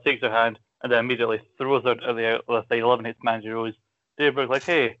 Sonya Deville shakes her hand and then immediately throws her to the other side, eliminates Mandy Rose. Dana Brooke's like,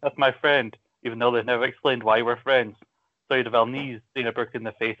 hey, that's my friend, even though they've never explained why we're friends. Sonya Deville knees Dana Brooke in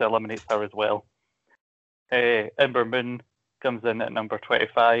the face and eliminates her as well. Ember Moon comes in at number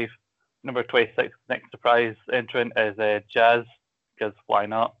 25. Number 26, next surprise entrant is Jazz, because why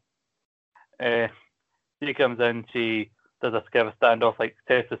not? She comes in, she does a kind of standoff, like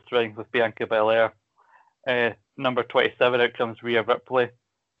tests the strength with Bianca Belair. Number 27, out comes Rhea Ripley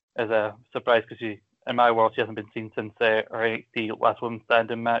as a surprise, because in my world, she hasn't been seen since her NXT Last Woman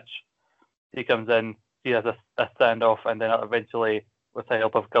Standing match. She comes in, she has a standoff, and then eventually, with the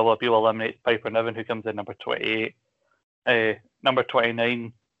help of Gullo, people eliminates Piper Niven, who comes in number 28. Number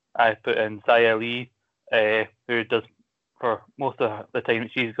 29, I put in Xia Li, who does for most of the time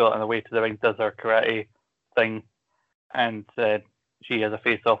she's got on the way to the ring, does her karate thing, and she has a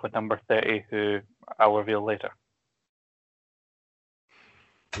face-off with number 30, who I'll reveal later.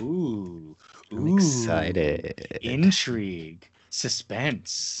 Ooh. I'm excited. Intrigue,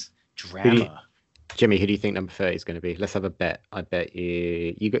 suspense, drama. Jimmy, who do you think number 30 is going to be? Let's have a bet. I bet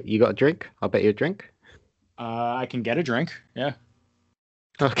you got a drink? I'll bet you a drink. I can get a drink. Yeah.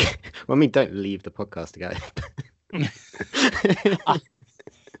 Okay. Well, I mean, don't leave the podcast to go.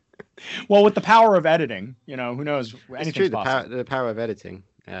 Well, with the power of editing, who knows? It's true. The power of editing.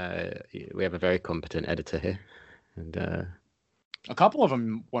 We have a very competent editor here, and a couple of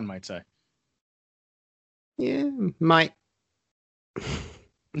them, one might say. Yeah, might.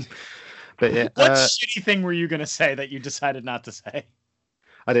 But yeah, what shitty thing were you going to say that you decided not to say?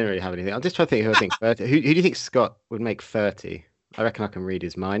 I didn't really have anything. I'm just trying to think who I think 30. Who do you think Scott would make 30? I reckon I can read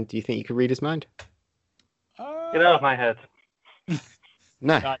his mind. Do you think you can read his mind? Get out of my head.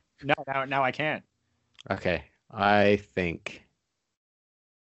 No. Now I can't. Okay. I think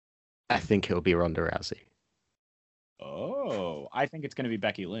it'll be Ronda Rousey. Oh, I think it's going to be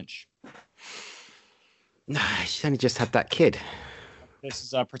Becky Lynch. No, she's only just had that kid. This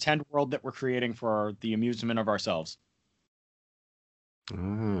is a pretend world that we're creating for the amusement of ourselves.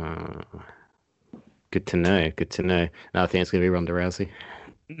 Oh, good to know. No, I think it's going to be Ronda Rousey.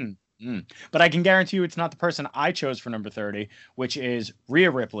 But I can guarantee you it's not the person I chose for number 30, which is Rhea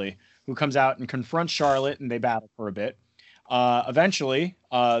Ripley, who comes out and confronts Charlotte, and they battle for a bit. Eventually,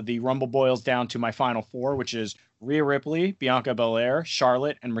 the Rumble boils down to my final four, which is Rhea Ripley, Bianca Belair,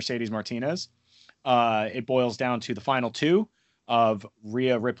 Charlotte, and Mercedes Martinez. It boils down to the final two of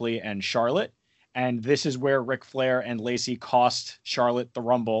Rhea Ripley and Charlotte. And this is where Ric Flair and Lacey cost Charlotte the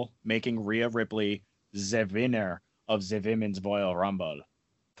Rumble, making Rhea Ripley the winner of the Women's Royal Rumble.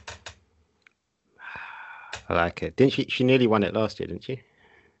 I like it. Didn't she nearly won it last year, didn't she?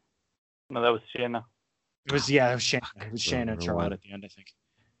 No, that was Shayna. It was Shayna. It was Shayna and Charlotte at the end, I think.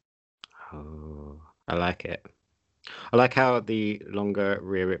 Oh, I like it. I like how the longer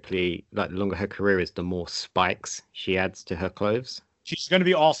Rhea Ripley, the longer her career is, the more spikes she adds to her clothes. She's going to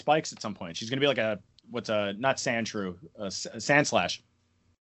be all spikes at some point. She's going to be like not sand shrew, sand slash.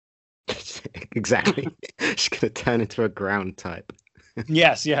 Exactly. She's going to turn into a ground type.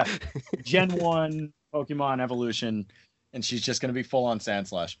 Yes, yeah. Gen 1 Pokemon evolution, and she's just going to be full on sand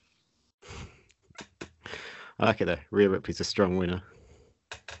slash. I like it though. Rhea Ripley's a strong winner.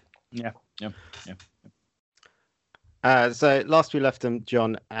 Yeah. So last we left them,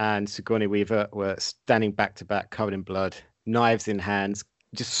 John and Sigourney Weaver were standing back to back, covered in blood, knives in hands,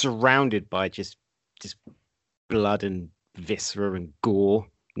 just surrounded by just blood and viscera and gore.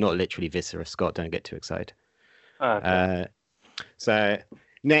 Not literally viscera, Scott, don't get too excited. Okay. So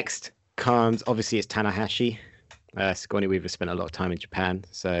next comes, obviously it's Tanahashi. Sigourney Weaver spent a lot of time in Japan,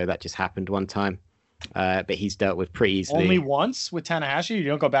 so that just happened one time. But he's dealt with pretty easily. Only once with Tanahashi? You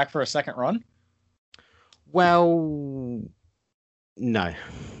don't go back for a second run? Well, no.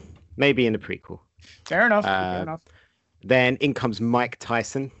 Maybe in the prequel. Fair enough. Then in comes Mike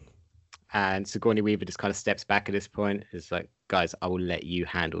Tyson. And Sigourney Weaver just kind of steps back at this point. It's like, guys, I will let you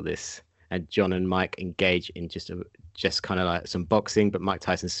handle this. And John and Mike engage in just kind of like some boxing, but Mike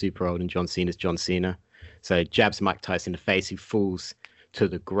Tyson's super old and John Cena's John Cena. So jabs Mike Tyson in the face, who falls to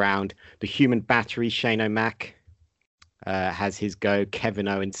the ground. The human battery, Shane O'Mac, has his go. Kevin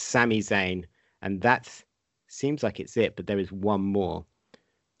Owens, Sami Zayn. And that seems like it's it, but there is one more.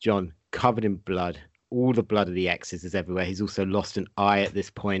 John, covered in blood. All the blood of the X's is everywhere. He's also lost an eye at this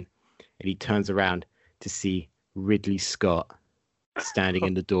point. And he turns around to see Ridley Scott standing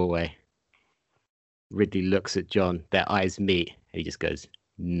in the doorway. Ridley looks at John. Their eyes meet. And he just goes,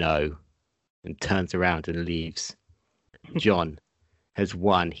 no. And turns around and leaves. John has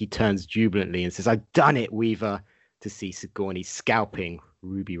won. He turns jubilantly and says, I've done it, Weaver, to see Sigourney scalping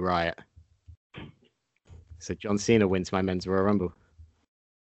Ruby Riott. So John Cena wins my Men's Royal Rumble.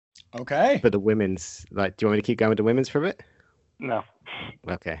 Okay. But the women's, do you want me to keep going with the women's for a bit? No.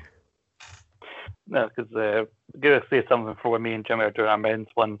 Okay. No, because I'm going to say something for when me and Jimmy are doing our men's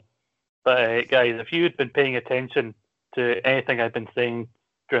one. But guys, if you had been paying attention to anything I've been saying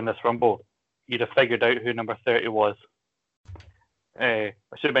during this Rumble, you'd have figured out who number 30 was. I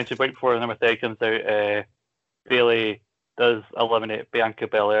should have mentioned right before number 30 comes out, Bayley does eliminate Bianca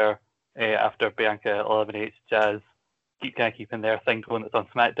Belair after Bianca eliminates Jazz. Keeping their thing going that's on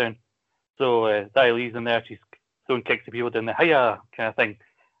SmackDown. So Xia Li's in there, she's throwing kicks to people doing the hiya kind of thing.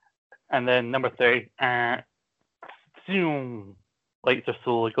 And then number 30, lights are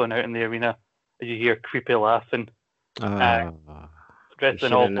slowly going out in the arena as you hear creepy laughing. Dressed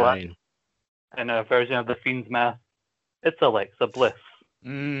in all black in a version of the Fiend's mask. it's Alexa Bliss.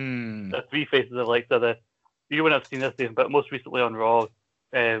 Mm. The three faces of Alexa. You wouldn't have seen this, Dave, but most recently on Raw,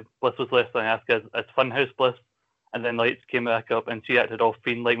 Bliss was listed on Asuka as Funhouse Bliss, and then lights came back up, and she acted all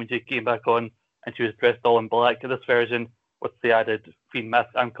fiend-like when she came back on, and she was dressed all in black. This version, with the added fiend mask,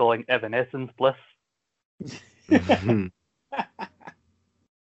 I'm calling Evanescence Bliss. Mhm.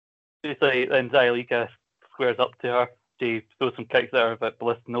 Basically, then Xylica squares up to her. She throws some kicks at her, but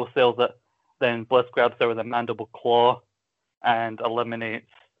Bliss no-sells it. Then Bliss grabs her with a mandible claw and eliminates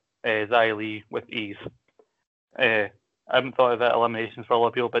Xylee with ease. I haven't thought about eliminations for a lot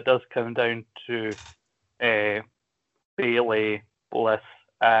of people, but it does come down to Bayley, Bliss,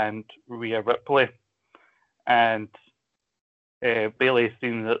 and Rhea Ripley. And Bayley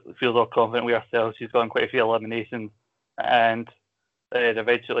feels all confident with herself. She's gotten quite a few eliminations, and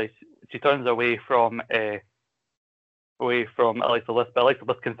eventually she turns away from Alexa Bliss, but Alexa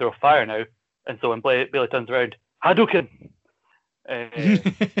Bliss can throw fire now, and so when Bayley turns around, Hadouken!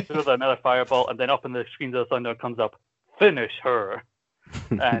 Throws another fireball, and then up in the screens of the thunder comes up, finish her!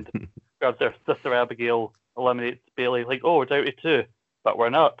 And grabs her sister Abigail, eliminates Bayley, like, oh, we're down to 2, but we're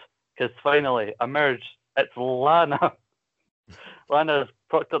not, because finally, emerged, it's Lana. Lana's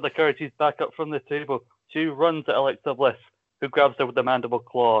plucked up the courage, she's back up from the table, she runs at Alexa Bliss, who grabs her with the mandible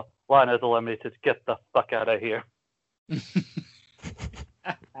claw. Lana's eliminated, get the fuck out of here.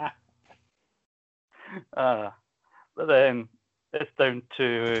 But then it's down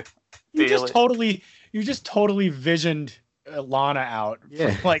to You Bayley. just totally visioned Lana out.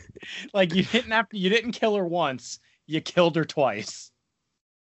 Yeah. Like you didn't kill her once, you killed her twice.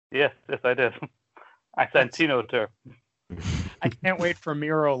 Yes, I did. I Santino'd her. I can't wait for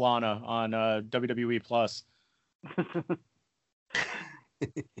Miro Lana on WWE Plus.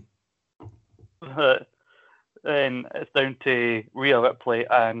 Then it's down to Rhea Ripley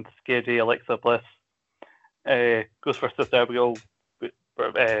and Scary Alexa Bliss. Goes for Sister Abigail,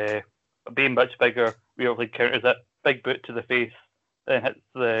 being much bigger. Rhea Ripley counters it, big boot to the face, then hits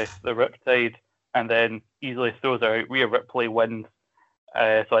the Riptide, and then easily throws her out. Rhea Ripley wins.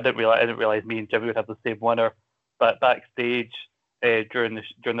 So I didn't realize me and Jimmy would have the same winner. But backstage, during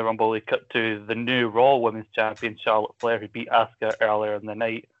the Rumble, they cut to the new Raw Women's Champion Charlotte Flair, who beat Asuka earlier in the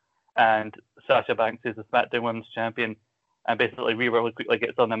night, and Sasha Banks is the SmackDown Women's Champion. And basically, Rhea really quickly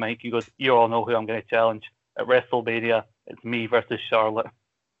gets on the mic. He goes, "You all know who I'm going to challenge at WrestleMania. It's me versus Charlotte."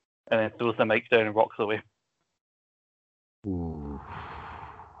 And then throws the mic down and walks away. Ooh,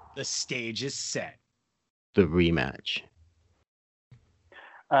 The stage is set. the rematch.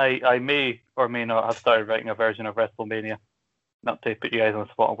 I may or may not have started writing a version of WrestleMania. Not to put you guys on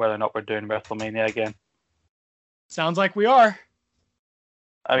the spot on whether or not we're doing WrestleMania again. Sounds like we are.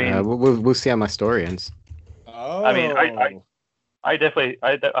 I mean, We'll see how my story ends. Oh. I mean, I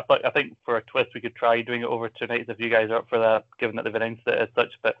think for a twist we could try doing it over 2 nights if you guys are up for that, given that they've announced it as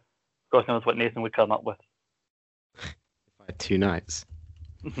such. But God knows what Nathan would come up with. If I had 2 nights.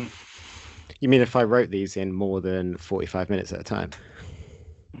 You mean if I wrote these in more than 45 minutes at a time?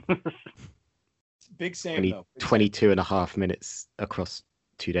 It's a big same though. 22 and a half minutes across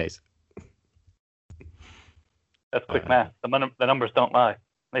 2 days. That's quick math. The numbers don't lie.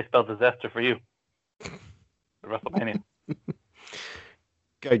 They spell disaster for you. The WrestleMania.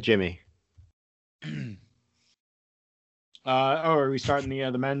 Go, Jimmy. Are we starting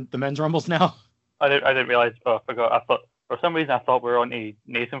the men's rumbles now? I didn't realize. Oh, I forgot. I thought for some reason we were on to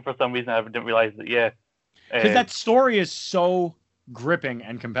Nathan. For some reason I didn't realize that. Yeah. Because that story is so gripping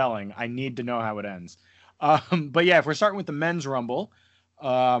and compelling. I need to know how it ends. But yeah, if we're starting with the men's rumble,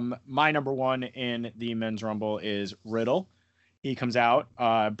 my number 1 in the men's rumble is Riddle. He comes out,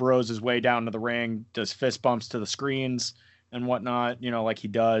 bros his way down to the ring, does fist bumps to the screens and whatnot, like he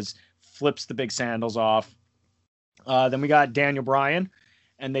does, flips the big sandals off. Then we got Daniel Bryan,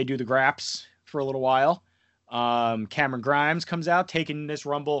 and they do the graps for a little while. Cameron Grimes comes out, taking this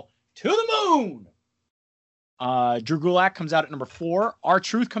rumble to the moon. Drew Gulak comes out at number 4.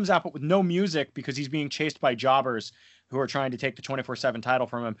 R-Truth comes out, but with no music because he's being chased by jobbers who are trying to take the 24/7 title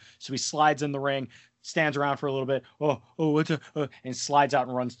from him. So he slides in the ring, stands around for a little bit, and slides out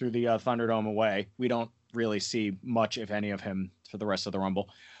and runs through the Thunderdome away. We don't really see much, if any, of him for the rest of the Rumble.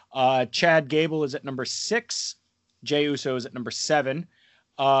 Chad Gable is at number 6. Jey Uso is at number 7.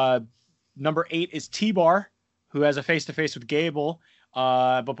 Number 8 is T-Bar, who has a face-to-face with Gable.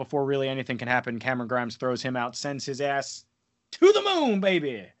 But before really anything can happen, Cameron Grimes throws him out, sends his ass to the moon,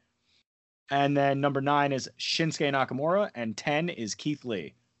 baby. And then number 9 is Shinsuke Nakamura, and 10 is Keith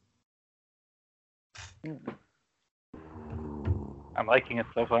Lee. I'm liking it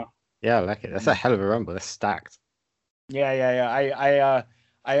so far. Yeah, I like it. That's a hell of a rumble. That's stacked. Yeah.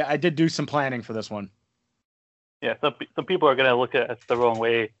 I did do some planning for this one. Yeah, some people are going to look at it the wrong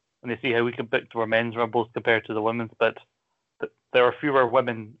way when they see how we can pick our men's rumbles compared to the women's, but there are fewer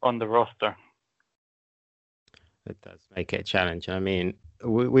women on the roster. It does make it a challenge. I mean,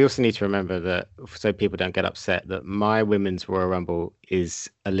 we also need to remember that, so people don't get upset, that my women's Royal Rumble is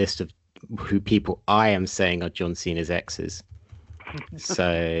a list of who people I am saying are John Cena's exes.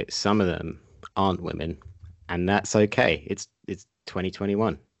 So some of them aren't women, and that's okay. It's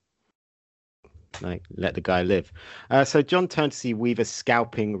 2021. Like, let the guy live. So John turned to see Weaver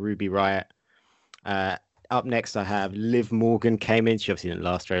scalping Ruby Riott. Up next, I have Liv Morgan came in. She obviously didn't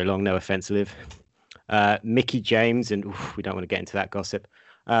last very long. No offense, Liv. Mickie James, and we don't want to get into that gossip.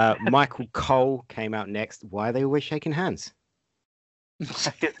 Michael Cole came out next. Why are they always shaking hands?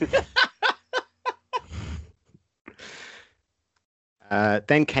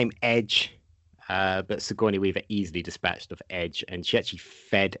 Then came Edge, but Sigourney Weaver easily dispatched of Edge, and she actually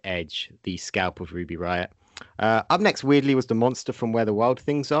fed Edge the scalp of Ruby Riott. Up next, weirdly, was the monster from Where the Wild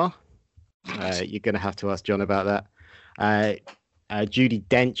Things Are. You're going to have to ask John about that. Judi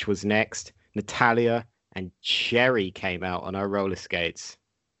Dench was next. Natalya and Cherry came out on our roller skates.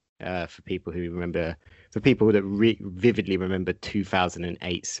 For people who remember, for people that vividly remember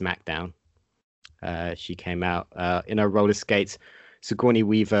 2008 SmackDown, she came out in her roller skates. Sigourney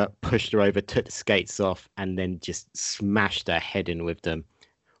Weaver pushed her over, took the skates off, and then just smashed her head in with them.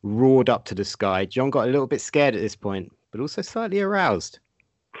 Roared up to the sky. John got a little bit scared at this point, but also slightly aroused.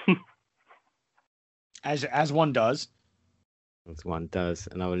 As one does. As one does,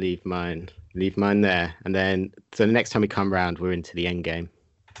 and I will leave mine there. And then, so the next time we come round, we're into the end game.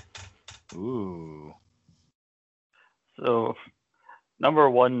 Ooh. So, number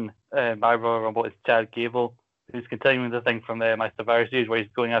one, my Royal Rumble is Chad Gable, who's continuing the thing from my Survivor Series where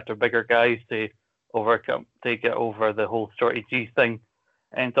he's going after bigger guys to get over the whole Shorty G thing,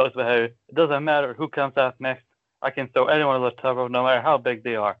 and talks about how it doesn't matter who comes out next. I can throw anyone on the table, no matter how big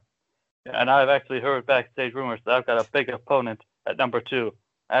they are. And I've actually heard backstage rumors that I've got a big opponent at number 2.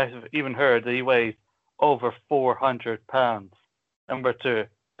 I've even heard that he weighs over 400 pounds. Number 2.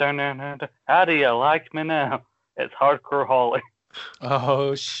 How do you like me now? It's Hardcore Holly.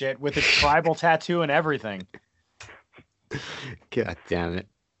 Oh, shit. With a tribal tattoo and everything. God damn it.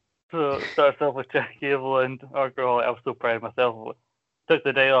 So, starts off with Jack Gable and Hardcore Holly. I was so proud of myself. Took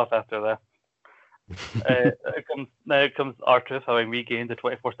the day off after that. Now comes R-Truth, having regained the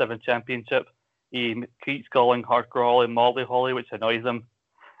 24/7 championship. He keeps calling Hardcore Holly Molly Holly, which annoys him.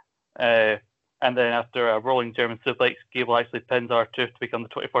 And then after a rolling German suplex, Gable actually pins R-Truth to become the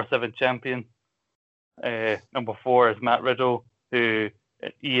 24/7 champion. Number 4 is Matt Riddle, who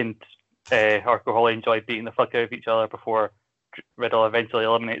he and Hardcore Holly enjoy beating the fuck out of each other before Riddle eventually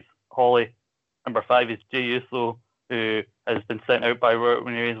eliminates Holly. Number 5 is Jey Uso, who has been sent out by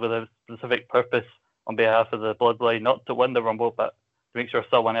Roman Reigns with a specific purpose on behalf of the Bloodline, not to win the Rumble, but to make sure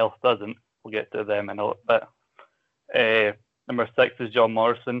someone else doesn't. We'll get to them in a little bit. Number 6 is John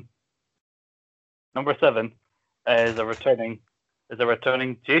Morrison. Number 7 is a returning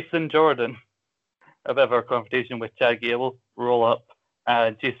Jason Jordan. A bit of a confrontation with Chad Gable. Roll up,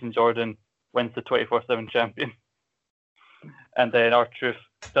 and Jason Jordan wins the 24/7 champion. And then R-Truth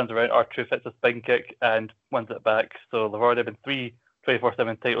turns around. R-Truth hits a spin kick and wins it back. So there have already been 3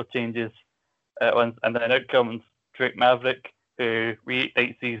 24/7 title changes at once. And then out comes Drake Maverick, who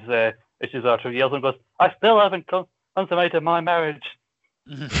reignites these issues. R-Truth yells and goes, "I still haven't consummated my marriage."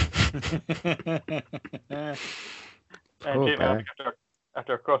 And Drake Maverick,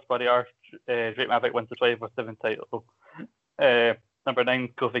 after a crossbody, Drake Maverick wins the 24/7 title. Number 9,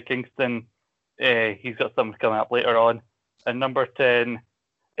 Kofi Kingston. He's got something coming up later on. And number 10,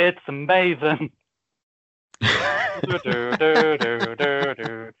 it's Maven.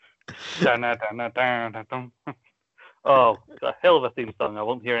 Oh, it's a hell of a theme song. I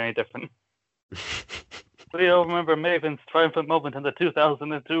won't hear any different. We all remember Maven's triumphant moment in the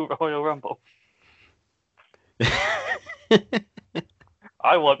 2002 Royal Rumble.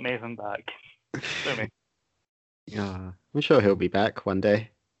 I want Maven back. Yeah, I'm sure he'll be back one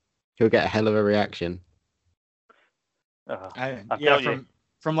day. He'll get a hell of a reaction.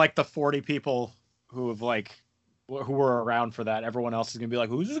 From like the 40 people who were around for that, everyone else is gonna be like,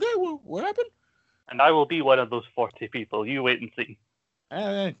 "Who's this guy? What happened?" And I will be one of those 40 people. You wait and see.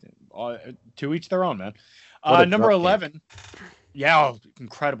 To each their own, man. Number 11. Yeah,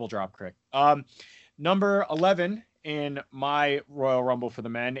 incredible drop kick. Number 11 in my Royal Rumble for the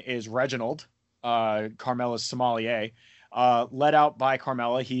men is Reginald, Carmella's sommelier. Led out by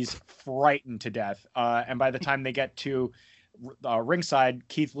Carmella, he's frightened to death. And by the time they get to ringside,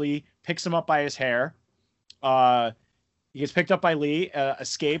 Keith Lee picks him up by his hair, He gets picked up by Lee,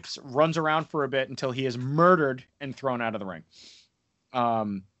 escapes, runs around for a bit until he is murdered and thrown out of the ring.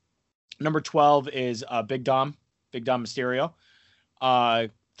 Number 12 is Big Dom Mysterio.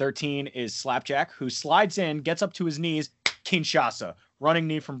 13 is Slapjack, who slides in, gets up to his knees, Kinshasa. Running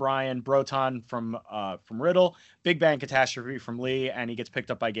knee from Bryan, Broton from Riddle, Big Bang Catastrophe from Lee, and he gets picked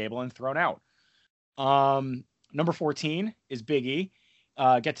up by Gable and thrown out. Number 14 is Big E.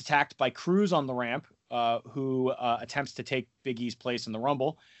 Gets attacked by Cruz on the ramp, who attempts to take Big E's place in the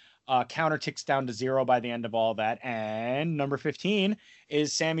Rumble. Counter ticks down to 0 by the end of all that. And number 15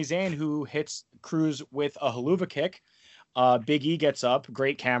 is Sami Zayn, who hits Cruz with a haluva kick. Big E gets up.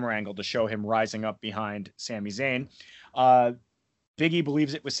 Great camera angle to show him rising up behind Sami Zayn. Big E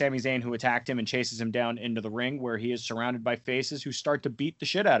believes it was Sami Zayn who attacked him and chases him down into the ring, where he is surrounded by faces who start to beat the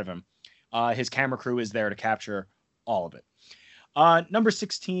shit out of him. His camera crew is there to capture all of it. Number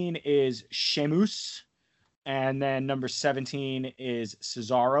 16 is Sheamus. And then number 17 is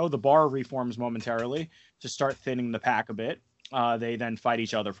Cesaro. The bar reforms momentarily to start thinning the pack a bit. They then fight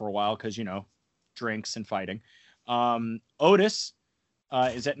each other for a while because, drinks and fighting. Otis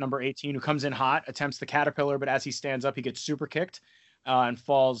is at number 18, who comes in hot, attempts the caterpillar, but as he stands up, he gets super kicked and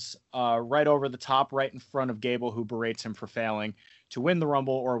falls right over the top, right in front of Gable, who berates him for failing to win the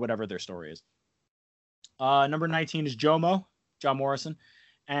Rumble or whatever their story is. Number 19 is John Morrison.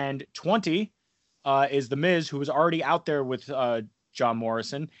 And 20 is The Miz, who was already out there with John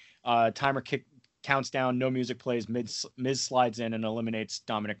Morrison. Timer counts down, no music plays, Miz slides in and eliminates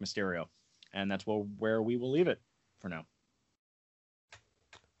Dominic Mysterio. And that's where we will leave it for now.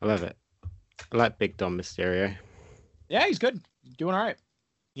 I love it. I like Big Dom Mysterio. Yeah, he's good. Doing all right.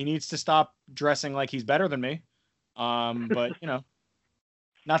 He needs to stop dressing like he's better than me. But,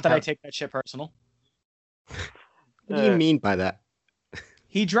 not that I take that shit personal. What do you mean by that?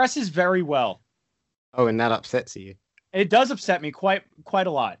 He dresses very well. Oh, and that upsets you? It does upset me quite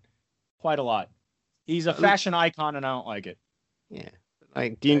a lot. Quite a lot. He's a fashion icon, and I don't like it. Yeah.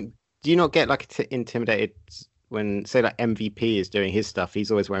 Like, do you not get intimidated when, say, like MVP is doing his stuff?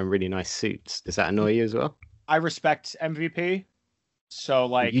 He's always wearing really nice suits. Does that annoy you as well? I respect MVP, so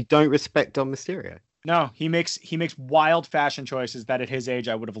like you don't respect Dom Mysterio. No, he makes wild fashion choices that at his age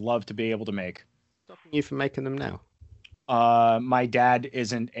I would have loved to be able to make. Stopping you from making them now? My dad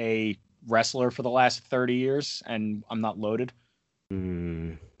isn't a wrestler for the last 30 years, and I'm not loaded.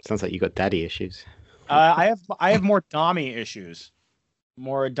 Sounds like you got daddy issues. I have more Dommy issues.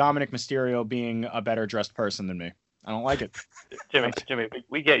 More Dominic Mysterio being a better dressed person than me. I don't like it. Jimmy,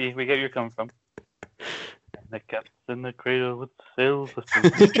 we get you. We get where you're coming from. The cat's in the cradle with silver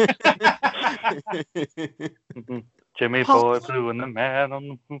spoon. Jimmy Boy Blue and the man on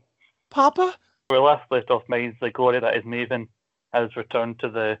the moon. Papa? We're last left off Main's the glory that is Maven has returned to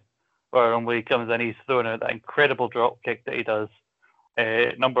the Royal Rumble. He comes in, he's throwing out that incredible drop kick that he does.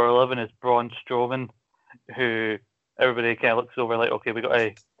 Number 11 is Braun Strowman, who everybody kind of looks over like, okay, we got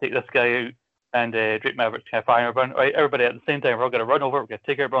to take this guy out, and Drake Maverick's kind of firing everyone. Right, everybody at the same time, we're all going to run over, we're going to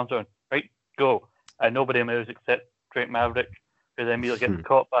take out Braun Strowman. Right, go. And nobody moves except Drake Maverick, who then immediately gets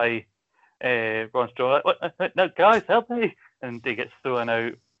caught by Braun Strowman. Like, no, guys, help me! And he gets thrown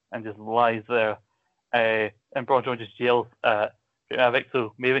out and just lies there. And Braun Strowman just yells at Drake Maverick,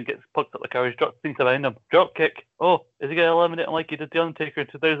 so Maven gets plucked up the courage, thinks behind him, drop kick. Oh, is he going to eliminate him like he did The Undertaker in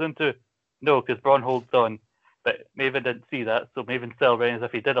 2002? No, because Braun holds on. But Maven didn't see that, so Maven's celebrating as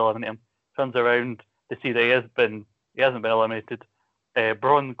if he did eliminate him. Turns around to see that he hasn't been eliminated.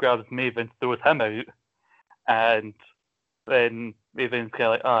 Braun grabs Maven, throws him out, and then Maven's kind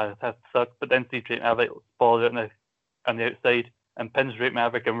of like, that sucks. But then sees Drake Maverick balls out on the outside and pins Drake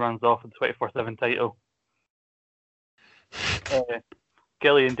Maverick and runs off with the 24/7 title.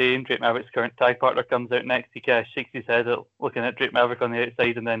 Killian Dane, Drake Maverick's current tag partner, comes out next. He kind of shakes his head looking at Drake Maverick on the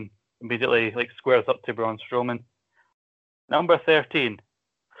outside and then immediately squares up to Braun Strowman. Number 13.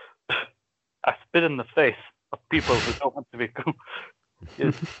 I spit in the face of people who don't want to be cool.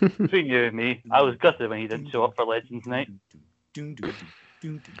 Between you and me, I was gutted when he didn't show up for Legends Night.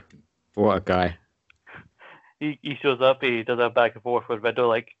 What a guy. He shows up, he does a back and forth with Riddle,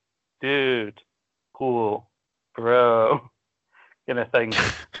 like, dude, cool, bro, kind of thing.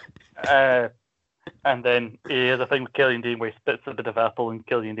 And then he has a thing with Killian Dane where he spits a bit of apple in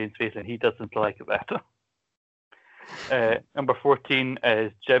Killian Dane's face, and he doesn't like it better. Number 14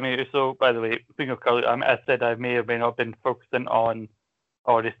 is Jimmy Uso. By the way, speaking of Carly, I said I may or may not have been focusing on,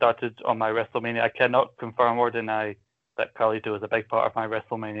 already started on my WrestleMania. I cannot confirm or deny that Carlito is a big part of my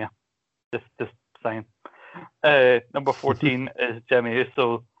WrestleMania. Just saying. Number 14 is Jimmy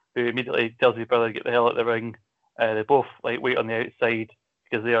Uso, who immediately tells his brother to get the hell out of the ring. They both wait on the outside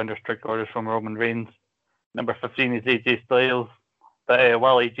because they are under strict orders from Roman Reigns. Number 15 is AJ Styles. But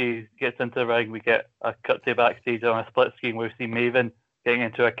while AJ gets into the ring, we get a cut to backstage on a split screen where we see Maven getting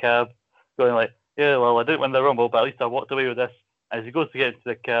into a cab, going like, yeah, well, I didn't win the Rumble, but at least I walked away with this. As he goes to get into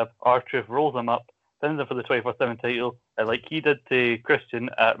the cab, R-Truth rolls him up, pins him for the 24/7 title, and like he did to Christian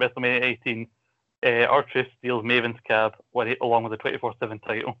at WrestleMania 18, R-Truth steals Maven's cab along with the 24/7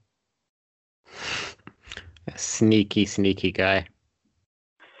 title. A sneaky guy.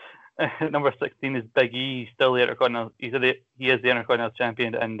 Number 16 is Big E. He's still the Intercontinental. He is the Intercontinental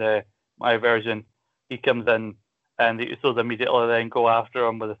Champion, and my version, he comes in, and the Usos immediately then go after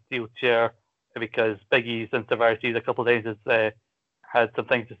him with a steel chair because Big E, since Survivor Series a couple of times, has had some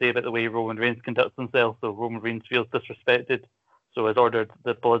things to say about the way Roman Reigns conducts himself. So Roman Reigns feels disrespected, so has ordered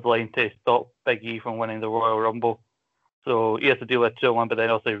the Bloodline to stop Big E from winning the Royal Rumble. So he has to deal with 2-1, but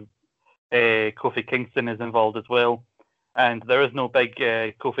then also Kofi Kingston is involved as well. And there is no big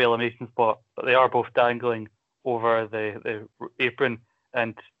Kofi elimination spot, but they are both dangling over the apron.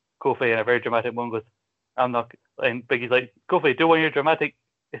 And Kofi, in a very dramatic moment, goes, "I'm not." And Big E's like, "Kofi, do one of your dramatic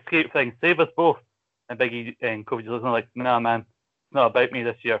escape things. Save us both." And Big E and Kofi just looking like, "Nah, man, it's not about me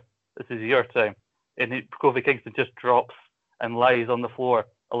this year. This is your time." And Kofi Kingston just drops and lies on the floor,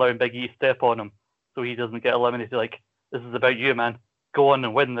 allowing Big E to step on him so he doesn't get eliminated. Like, this is about you, man. Go on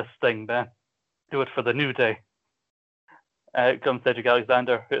and win this thing, man. Do it for the New Day. Out comes Cedric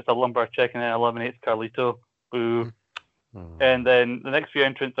Alexander, hits a lumbar check and then eliminates Carlito. Boo. And then the next few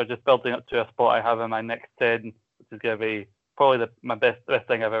entrants are just building up to a spot I have in my next 10, which is going to be probably my best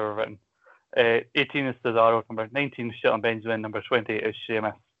thing I've ever written. 18 is Cesaro, number 19 is Shelton Benjamin, number 20 is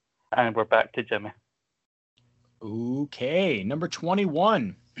Sheamus. And we're back to Jimmy. Okay, number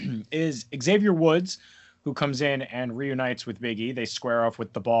 21 is Xavier Woods, who comes in and reunites with Big E. They square off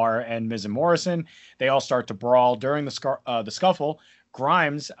with The Bar and Miz and Morrison. They all start to brawl. During the scuffle,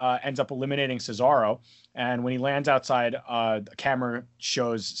 Grimes ends up eliminating Cesaro. And when he lands outside, the camera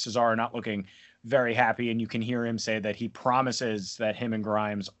shows Cesaro not looking very happy. And you can hear him say that he promises that him and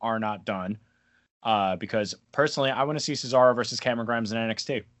Grimes are not done. Because personally, I want to see Cesaro versus Cameron Grimes in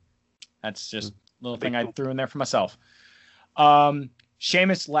NXT. That's just a little thing I threw in there for myself.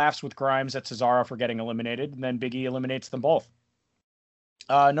 Sheamus laughs with Grimes at Cesaro for getting eliminated, and then Big E eliminates them both.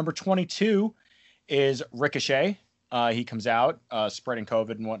 Number 22 is Ricochet. He comes out, spreading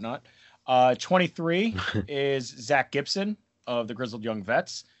COVID and whatnot. 23 is Zach Gibson of the Grizzled Young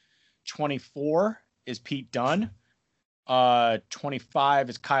Vets. 24 is Pete Dunne. 25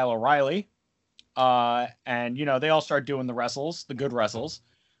 is Kyle O'Reilly. And, they all start doing the good wrestles.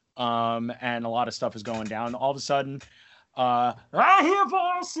 And a lot of stuff is going down. All of a sudden, I hear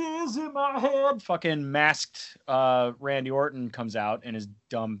voices in my head. Fucking masked Randy Orton comes out in his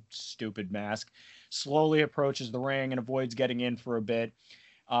dumb, stupid mask, slowly approaches the ring and avoids getting in for a bit.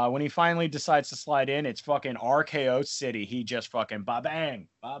 When he finally decides to slide in, it's fucking RKO City. He just fucking ba-bang,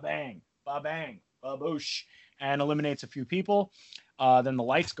 ba-bang, ba-bang, ba-boosh, and eliminates a few people. Then the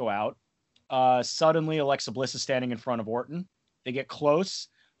lights go out. Suddenly, Alexa Bliss is standing in front of Orton. They get close.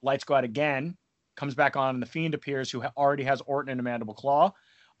 Lights go out again. Comes back on, and the Fiend appears, who already has Orton in a mandible claw.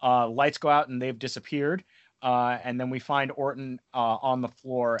 Lights go out, and they've disappeared. And then we find Orton on the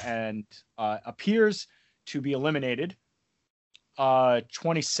floor and appears to be eliminated.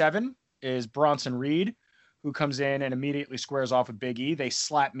 27 is Bronson Reed, who comes in and immediately squares off with Big E. They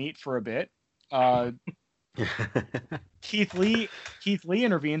slap meat for a bit. Keith Lee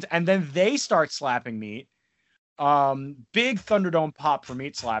intervenes, and then they start slapping meat. Big Thunderdome pop for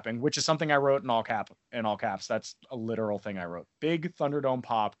meat slapping, which is something I wrote in all caps. That's a literal thing I wrote. Big Thunderdome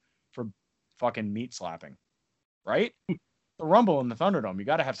pop for fucking meat slapping, right? The Rumble and the Thunderdome, you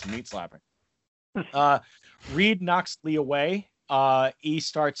got to have some meat slapping. Reed knocks Lee away. E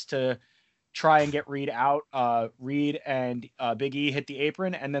starts to try and get Reed out. Reed and Big E hit the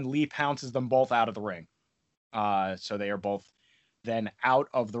apron, and then Lee pounces them both out of the ring. So they are both then out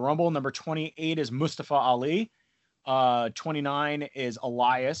of the Rumble. Number 28 is Mustafa Ali. 29 is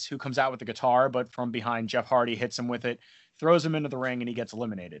Elias, who comes out with the guitar, but from behind, Jeff Hardy hits him with it, throws him into the ring, and he gets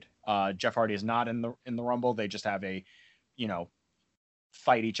eliminated. Jeff Hardy is not in the Rumble. They just have a,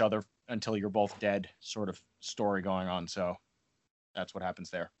 fight each other until you're both dead sort of story going on. So that's what happens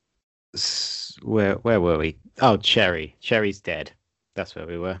there. Where were we? Oh, Cherry. Cherry's dead. That's where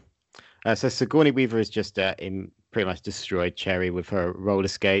we were. So Sigourney Weaver has just pretty much destroyed Cherry with her roller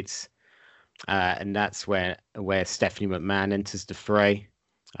skates. And that's where Stephanie McMahon enters the fray,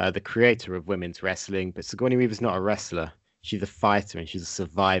 the creator of women's wrestling. But Sigourney Weaver's not a wrestler. She's a fighter and she's a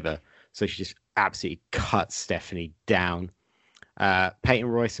survivor. So she just absolutely cuts Stephanie down. Peyton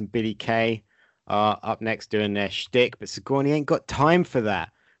Royce and Billie Kay are up next doing their shtick, but Sigourney ain't got time for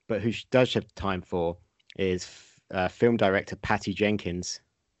that. But who she does have time for is film director Patty Jenkins,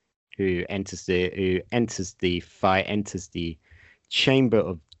 who enters the chamber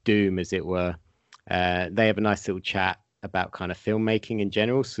of doom, as it were. They have a nice little chat about kind of filmmaking in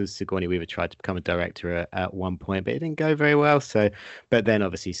general. So Sigourney Weaver tried to become a director at one point, but it didn't go very well. But then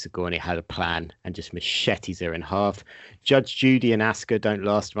obviously Sigourney had a plan and just machetes her in half. Judge Judy and Asuka don't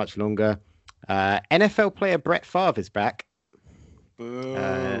last much longer. NFL player Brett Favre is back.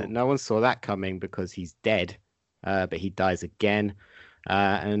 No one saw that coming because he's dead, but he dies again.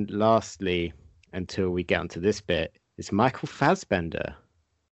 And lastly, until we get onto this bit, is Michael Fassbender.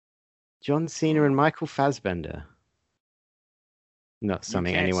 John Cena and Michael Fassbender. Not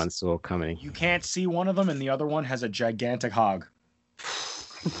something anyone saw coming. You can't see one of them, and the other one has a gigantic hog.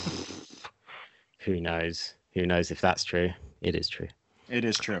 Who knows? Who knows if that's true? It is true. It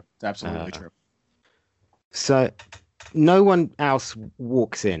is true. It's absolutely true. So no one else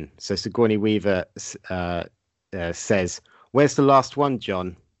walks in. So Sigourney Weaver says, "Where's the last one,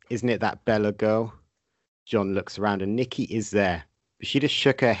 John? Isn't it that Bella girl?" John looks around and Nikki is there. But she just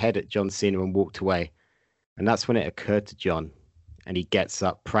shook her head at John Cena and walked away. And that's when it occurred to John. And he gets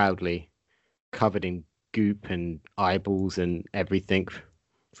up proudly, covered in goop and eyeballs and everything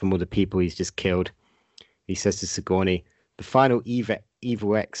from all the people he's just killed. He says to Sigourney, "The final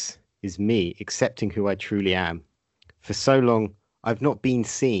Evil X is me accepting who I truly am. For so long, I've not been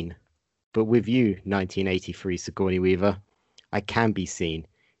seen. But with you, 1983 Sigourney Weaver, I can be seen.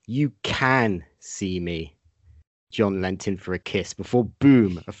 You can see me." John leant in for a kiss before,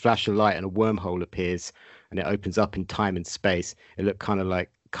 boom, a flash of light and a wormhole appears, and it opens up in time and space. It looked kind of like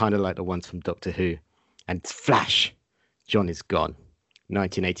the ones from Doctor Who. And flash, John is gone.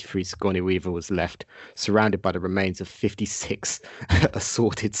 1983 Sigourney Weaver was left, surrounded by the remains of 56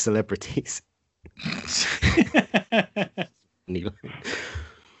 assorted celebrities.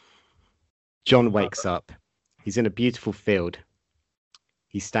 John wakes up. He's in a beautiful field.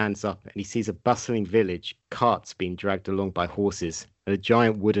 He stands up and he sees a bustling village, carts being dragged along by horses, and a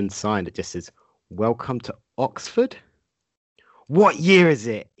giant wooden sign that just says, "Welcome to Oxford?" "What year is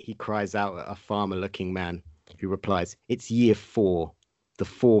it?" he cries out at a farmer-looking man, who replies, "It's year 4, the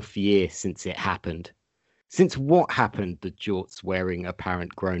 4th year since it happened." "Since what happened?" the jorts-wearing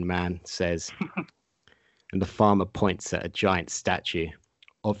apparent grown man says. And the farmer points at a giant statue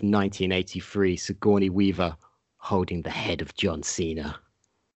of 1983 Sigourney Weaver holding the head of John Cena.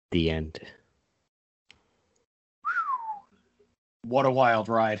 The end. What a wild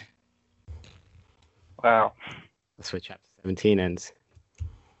ride. Wow. That's where chapter 17 ends.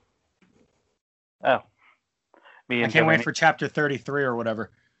 Oh. I can't wait for chapter 33 or whatever.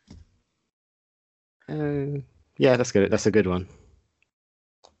 Yeah, that's good. That's a good one.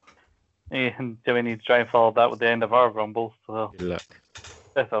 And we need to try and follow that with the end of our Rumble. So Good luck.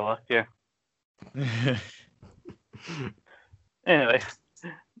 that's all luck, yeah. Anyway,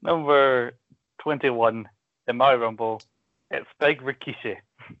 number 21 in my Rumble, it's Big Rikishi,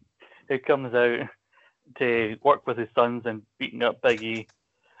 who comes out to work with his sons and beating up Big E.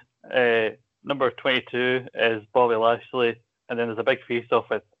 Number 22 is Bobby Lashley, and then there's a big face-off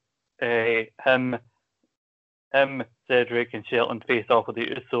with him, Cedric, and Shelton face off with the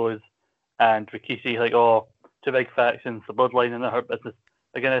Usos, and Rikishi like, oh, two big factions, the Bloodline and the Hurt Business,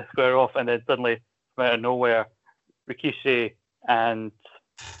 they're going to square off, and then suddenly, from out of nowhere, Rikishi and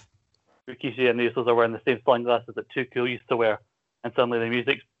the Usos are wearing the same sunglasses that Too Cool used to wear, and suddenly the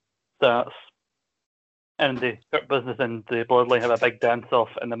music starts, and the Hurt Business and the Bloodline have a big dance-off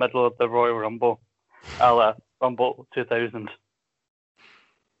in the middle of the Royal Rumble, a la Rumble 2000.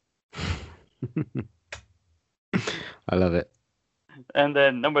 I love it. And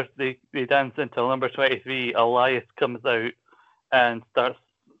then they dance until number 23, Elias comes out and starts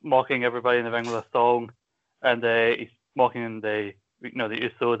mocking everybody in the ring with a song, and he's mocking the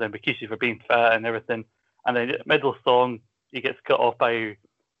Usos and Rikishi for being fat and everything. And then middle song, he gets cut off by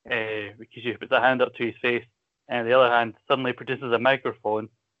Rikishi, who puts a hand up to his face, and the other hand suddenly produces a microphone.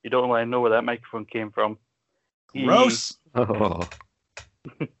 You don't really know where that microphone came from. Gross.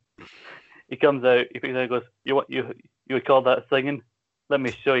 He comes out, he picks it out and goes, you would call that singing? Let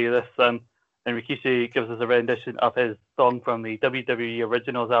me show you this, son. And Rikishi gives us a rendition of his song from the WWE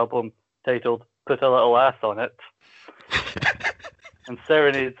Originals album titled Put a Little Ass on It. And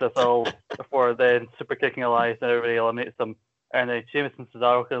serenades us all before then super kicking Elias and everybody eliminates them. And then Sheamus and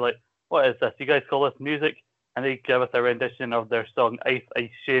Cesaro are like, what is this? You guys call this music? And they give us a rendition of their song Ice Ice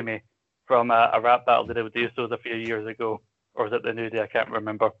Shamey from a rap battle they did with the Usos a few years ago. Or was it the New Day? I can't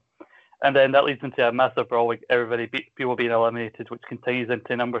remember. And then that leads into a massive brawl with people being eliminated, which continues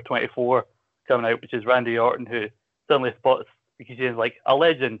into number 24 coming out, which is Randy Orton, who suddenly spots Rikishi and is like, a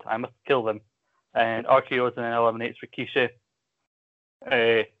legend, I must kill them. and RKO's and then eliminates Rikishi.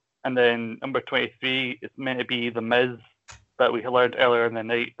 And then number 23 is meant to be The Miz, but we learned earlier in the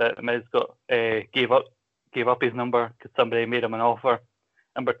night that The Miz gave up his number because somebody made him an offer.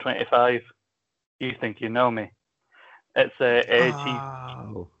 Number 25, You Think You Know Me. It's Edge.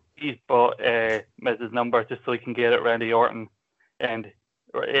 Oh. He's bought Miz's number just so he can get it Randy Orton, and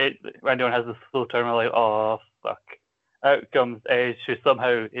Randy Orton has this slow turn like, oh fuck. Out comes Edge, who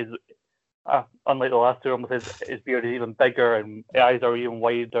somehow is, unlike the last two, almost his beard is even bigger and his eyes are even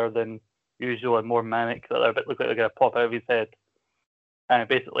wider than usual and more manic. That they're a bit look like they're gonna pop out of his head. And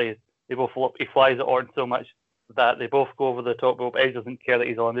basically, he flies at Orton so much that they both go over the top rope. Edge doesn't care that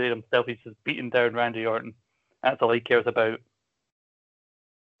he's eliminated himself. He's just beating down Randy Orton. That's all he cares about.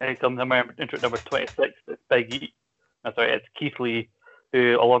 And he comes into number 26. It's Big E. It's Keith Lee,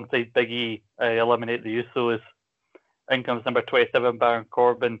 who alongside Big E eliminate the Usos. In comes number 27, Baron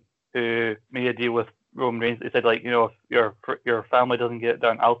Corbin, who made a deal with Roman Reigns. He said, like, you know, if your family doesn't get it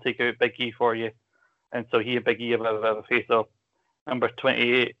done, I'll take out Big E for you. And so he and Big E have a face-off. Number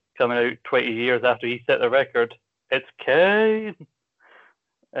 28, coming out 20 years after he set the record, it's Kane.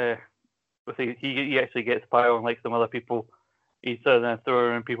 He actually gets power unlike some other people. He's throwing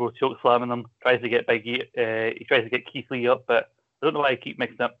around people, choke slamming them, tries to get Big E. He tries to get Keith Lee up, but I don't know why I keep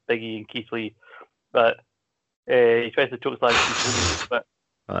mixing up Big E and Keith Lee. But he tries to choke slam Keith Lee. But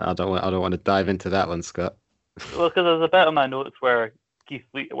I don't want to dive into that one, Scott. Well, because there's a bit of my notes where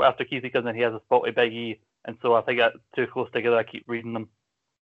after Keith Lee comes in, he has a spot with Big E, and so I think that's too close together. I keep reading them.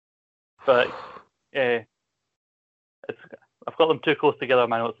 But I've got them too close together in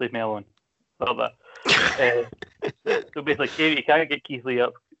my notes. Leave me alone. Not that. So basically, you can't get Keith Lee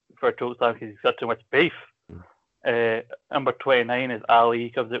up for a choke slam because he's got too much beef. Number 29 is Ali. He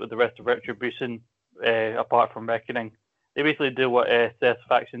comes out with the rest of Retribution, apart from Reckoning. They basically do what Seth's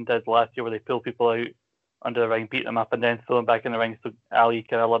faction did last year, where they pull people out under the ring, beat them up, and then throw them back in the ring so Ali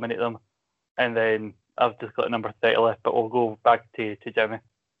can eliminate them. And then I've just got number 30 left, but we'll go back to Jimmy.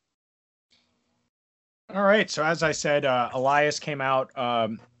 All right. So as I said, Elias came out,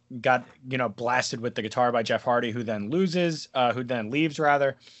 got blasted with the guitar by Jeff Hardy, who then leaves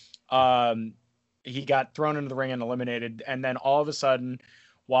rather. He got thrown into the ring and eliminated, and then all of a sudden,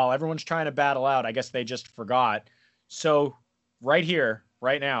 while everyone's trying to battle out, I guess they just forgot. So right here,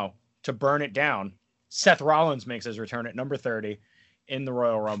 right now, to burn it down, Seth Rollins makes his return at number 30 in the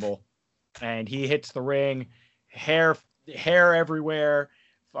Royal Rumble, and he hits the ring, hair everywhere,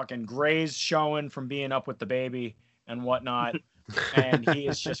 fucking grays showing from being up with the baby and whatnot. And he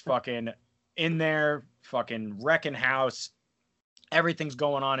is just fucking in there, fucking wrecking house. Everything's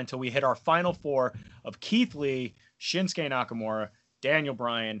going on until we hit our final four of Keith Lee, Shinsuke Nakamura, Daniel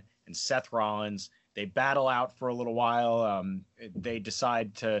Bryan, and Seth Rollins. They battle out for a little while. They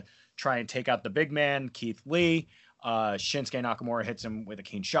decide to try and take out the big man, Keith Lee. Shinsuke Nakamura hits him with a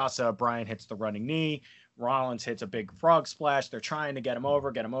Kinshasa. Bryan hits the running knee. Rollins hits a big frog splash. They're trying to get him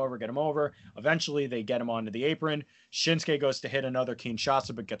over. Eventually, they get him onto the apron. Shinsuke goes to hit another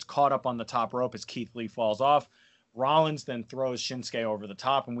Kinshasa, but gets caught up on the top rope as Keith Lee falls off. Rollins then throws Shinsuke over the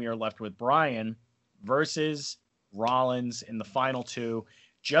top, and we are left with Bryan versus Rollins in the final two.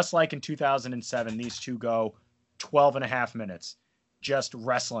 Just like in 2007, these two go 12 and a half minutes just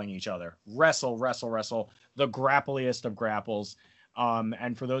wrestling each other. Wrestle. The grappliest of grapples.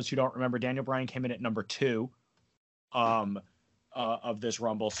 And for those who don't remember, Daniel Bryan came in at number 2 of this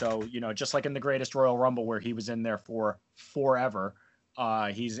Rumble. So, just like in the Greatest Royal Rumble where he was in there for forever,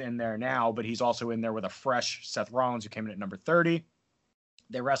 he's in there now, but he's also in there with a fresh Seth Rollins who came in at number 30.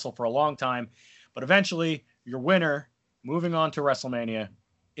 They wrestle for a long time, but eventually your winner, moving on to WrestleMania,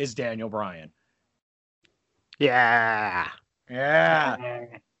 is Daniel Bryan. Yeah.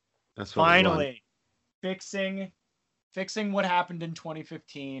 That's finally fixing what happened in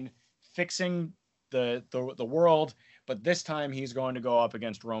 2015, fixing the world, but this time he's going to go up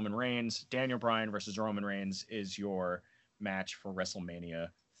against Roman Reigns. Daniel Bryan versus Roman Reigns is your match for WrestleMania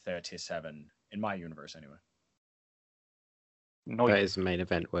 37 in my universe, anyway. That is main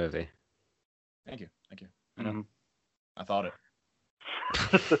event worthy. Thank you. I know. I thought it.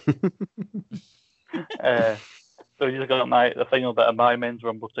 So you just got the final bit of my men's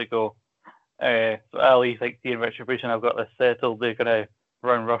Rumble to go. So Ali, T, and Retribution, I've got this settled. They're going to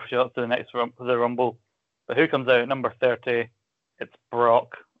run roughshod to the next the Rumble. But who comes out at number 30? It's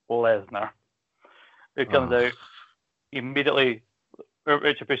Brock Lesnar. Who comes out immediately?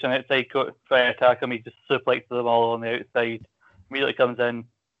 Retribution outside, trying to attack him. He just suplexes them all on the outside. Immediately comes in,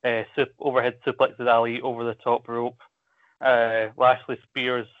 overhead suplexes Ali over the top rope. Lashley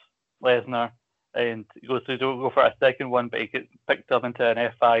spears Lesnar and he goes to go for a second one, but he gets picked up into an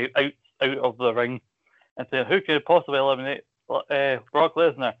F5 out of the ring and saying, who could possibly eliminate Brock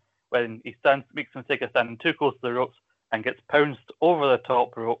Lesnar, when he makes a mistake of standing too close to the ropes and gets pounced over the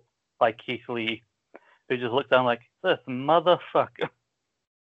top rope by Keith Lee, who just looks down like, this motherfucker.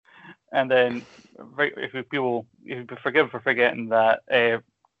 And then, if you forgive for forgetting that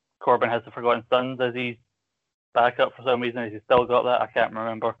Corbin has the Forgotten Sons as his backup for some reason. Has he still got that? I can't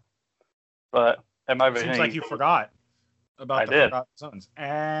remember. But in my version, seems like you forgot about the Forgotten Sons.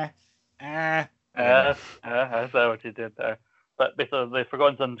 That's what you did there. But basically, the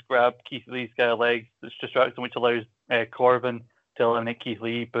Forgotten Sons grab Keith Lee's legs, which distracts him, which allows Corbin to eliminate Keith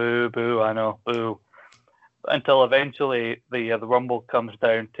Lee. Boo, boo, I know, boo. Until eventually the Rumble comes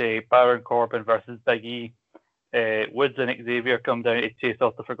down to Baron Corbin versus Big E. Woods and Xavier come down to chase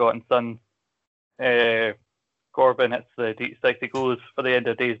off the Forgotten Sons. Corbin hits the Deep Six. He goes for the end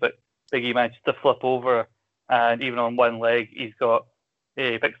of days, but Big E manages to flip over, and even on one leg, he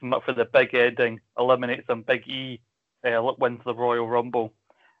picks him up for the big ending, eliminates him. Big E wins the Royal Rumble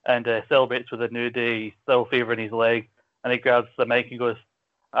and celebrates with a New Day. He's still favouring his leg, and he grabs the mic and goes,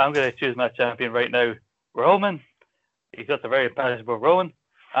 I'm going to choose my champion right now. Roman. He's got a very impenetrable Roman.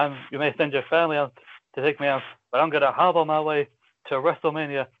 You may send your family out to take me out, but I'm going to hobble my way to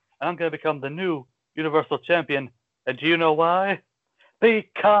WrestleMania, and I'm going to become the new Universal Champion. And do you know why?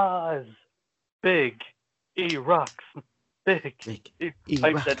 Because Big E rocks. Big E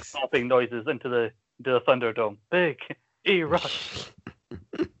pipes in stomping noises into the Thunderdome. Big E rocks.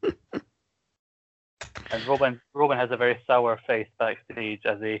 And Roman has a very sour face backstage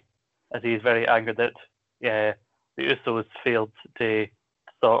as he's very angry that the Usos failed to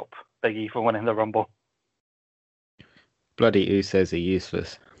stop Big E from winning the Rumble. Bloody Usos are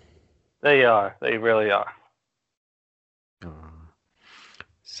useless. They are. They really are. Oh.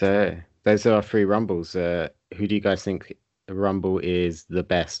 So those are our 3 Rumbles. Who do you guys think the Rumble is the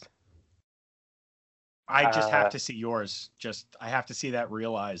best? I just have to see yours. I have to see that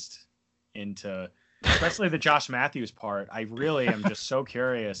realized into, especially the Josh Matthews part. I really am just so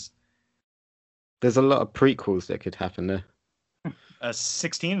curious. There's a lot of prequels that could happen there.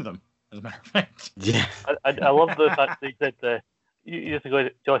 16 of them, as a matter of fact. Yeah. I love the fact that you said you used to go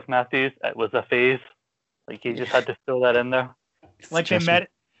to Josh Matthews. It was a phase. Like you just had to throw that in there. Like they met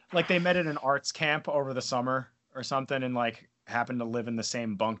at an arts camp over the summer or something, and like happened to live in the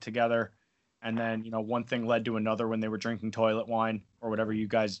same bunk together. And then one thing led to another when they were drinking toilet wine or whatever you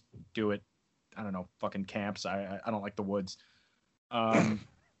guys do at, I don't know, fucking camps. I don't like the woods.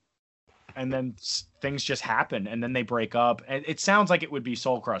 And then things just happen, and then they break up. And it sounds like it would be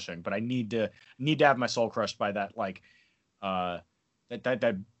soul crushing, but I need to have my soul crushed by that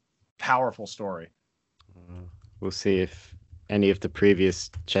that powerful story. We'll see if any of the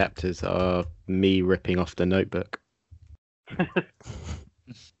previous chapters are me ripping off the Notebook.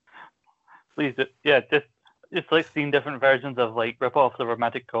 Please, just like seeing different versions of like rip off the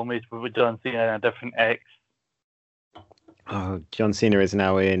romantic comedies with John Cena and a different ex. Oh, John Cena is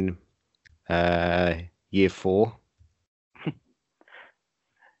now in year 4.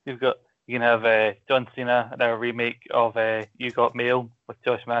 You can have John Cena and a remake of You Got Mail with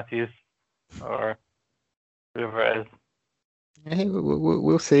Josh Matthews or whoever it is. Hey,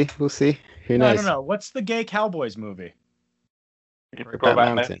 we'll see. We'll see. Who knows? I don't know. What's the gay Cowboys movie? Brokeback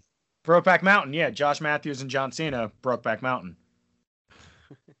Mountain. Brokeback Mountain. Yeah, Josh Matthews and John Cena. Brokeback Mountain.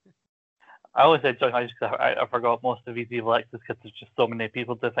 I always said Josh Matthews because I forgot most of his evil exes because there's just so many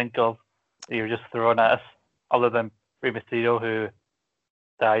people to think of that you're just throwing at us, other than Rey Mysterio, who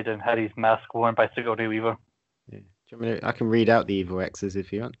died and had his mask worn by Sigourney Weaver. Yeah. Do you want me I can read out the evil exes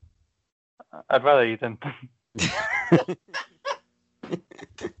if you want. I'd rather you didn't.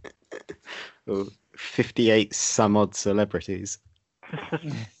 58 some odd celebrities.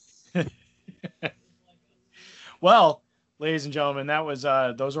 Well, ladies and gentlemen, that was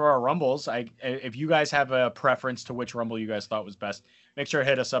those are our Rumbles. If you guys have a preference to which Rumble you guys thought was best, make sure to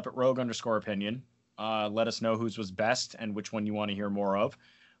hit us up at Rogue_Opinion. Let us know whose was best and which one you want to hear more of.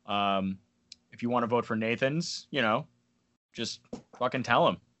 If you want to vote for Nathan's, just fucking tell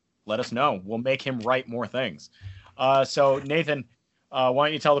him. Let us know. We'll make him write more things. So Nathan, why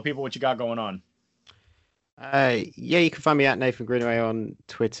don't you tell the people what you got going on? You can find me at Nathan Greenaway on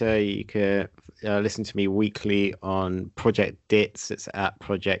Twitter. You can listen to me weekly on Project DITS. It's at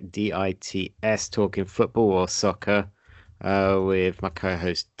Project DITS, talking football or soccer with my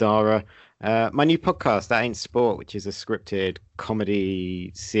co-host Dara. My new podcast, That Ain't Sport, which is a scripted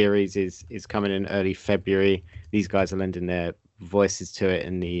comedy series, is coming in early February. These guys are lending their voices to it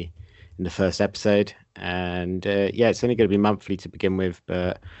in the first episode, and it's only going to be monthly to begin with,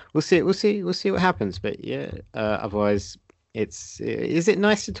 but we'll see what happens. But otherwise, Is it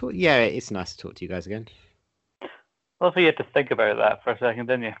nice to talk? Yeah, it's nice to talk to you guys again. Well, you had to think about that for a second,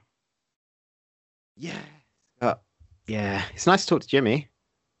 didn't you? Yeah. Yeah, it's nice to talk to Jimmy.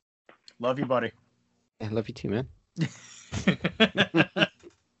 Love you, buddy. Yeah, love you too, man.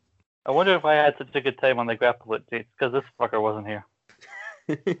 I wonder if I had such a good time on the grapple updates because this fucker wasn't here.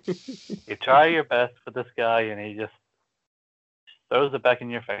 You try your best for this guy, and he just throws it back in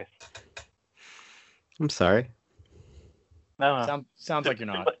your face. I'm sorry. No. Sounds like you're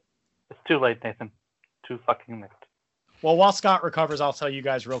not. It's too late, Nathan. Too fucking late. Well, while Scott recovers, I'll tell you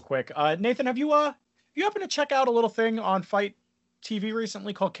guys real quick. Nathan, have you happened to check out a little thing on Fight TV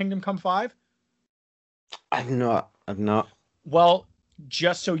recently called Kingdom Come 5? I've not. Well,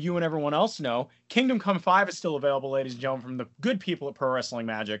 just so you and everyone else know, Kingdom Come 5 is still available, ladies and gentlemen, from the good people at Pro Wrestling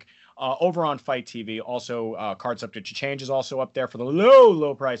Magic over on Fight TV. Also, Card Subject to Change is also up there for the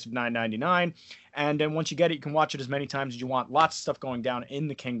low price of $9.99. And then once you get it, you can watch it as many times as you want. Lots of stuff going down in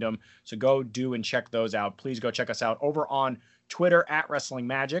the kingdom. So go do and check those out. Please go check us out over on Twitter at Wrestling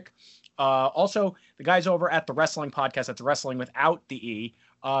Magic. Also, the guys over at the Wrestling Podcast, that's Wrestling Without the E,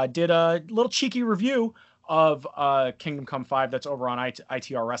 did a little cheeky review of Kingdom Come 5 that's over on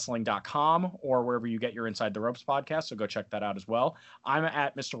itrwrestling.com or wherever you get your Inside the Ropes podcast, so go check that out as well. I'm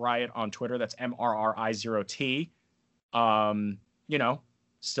at Mr. Riot on Twitter, that's MRRI0T.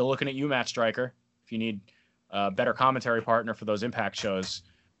 Still looking at you, Matt Striker. If you need a better commentary partner for those Impact shows,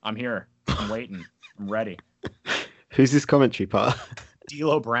 I'm here. I'm waiting. I'm ready. Who's this commentary part?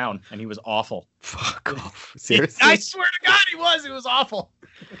 D'Lo Brown, and he was awful. Fuck off. Seriously? I swear to God, he was. It was awful.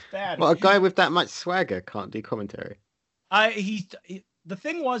 It was bad. Well, a guy with that much swagger can't do commentary. The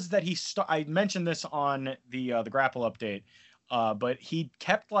thing was that I mentioned this on the Grapple update, but he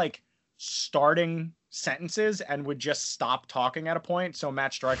kept starting sentences and would just stop talking at a point. So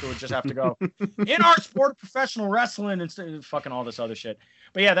Matt Striker would just have to go, in our sport of professional wrestling, and fucking all this other shit.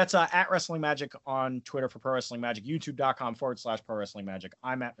 But yeah, that's at Wrestling Magic on Twitter for Pro Wrestling Magic, youtube.com/Pro Wrestling Magic.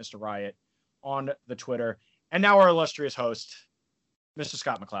 I'm at Mr. Riot on the Twitter. And now our illustrious host, Mr.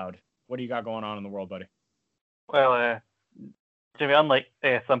 Scott McLeod. What do you got going on in the world, buddy? Well, Jimmy, unlike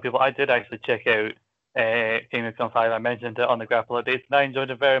some people, I did actually check out Kingdom Come 5. I mentioned it on the Grapple Updates, and I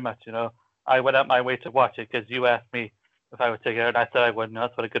enjoyed it very much. I went out my way to watch it because you asked me if I would check it out, and I said I would, and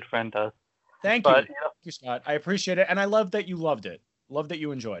that's what a good friend does. Thank you. Thank you, Scott. I appreciate it, and I love that you loved it. Love that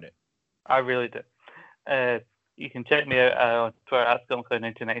you enjoyed it. I really did. You can check me out on Twitter at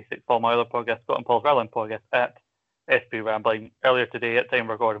ScottMcLeod1996, Paul Myler Podcast, Scott and Paul's Rambling Podcast at SB Rambling. Earlier today, at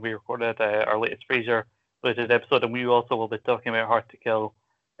time recording, we recorded our latest Fraser-related episode, and we also will be talking about Hard to Kill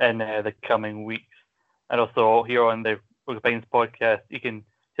in the coming weeks. And also here on the Rogue Pines Podcast, you can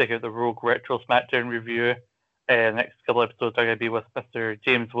check out the Rogue Retro SmackDown review. The next couple episodes are going to be with Mr.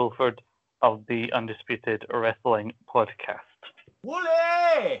 James Wilford of the Undisputed Wrestling Podcast.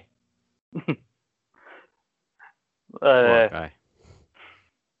 Wooly! What a guy.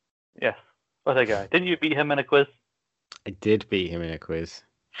 Yes, what a guy. Didn't you beat him in a quiz? I did beat him in a quiz.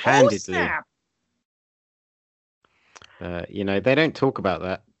 Handedly. Snap! They don't talk about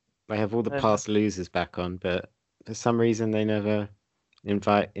that. They have all the past losers back on, but for some reason they never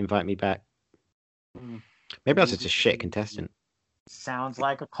invite me back. Maybe I was just a shit contestant. Sounds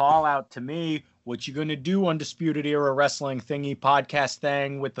like a call out to me. What you gonna do, Undisputed Era Wrestling thingy podcast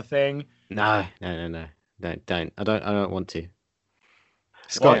thing with the thing? No. Don't. I don't want to.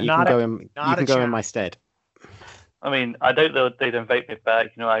 Scott, you can go in my stead. I mean, I doubt they'd invite me back.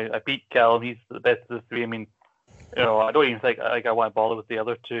 I beat Callum. He's the best of the three. I mean, I don't even think I want to bother with the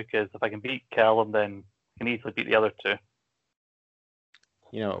other two, because if I can beat Callum, then I can easily beat the other two.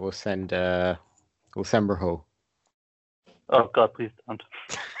 You know what? We'll send Rahul. Oh God, please don't.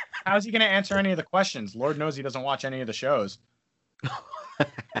 How's he going to answer any of the questions? Lord knows he doesn't watch any of the shows.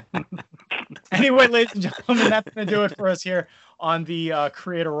 Anyway, ladies and gentlemen, that's going to do it for us here on the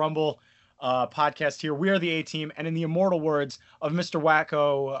Creator Rumble podcast here. We are the A-Team, and in the immortal words of Mr.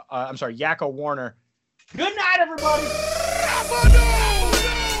 Yakko Warner, good night, everybody!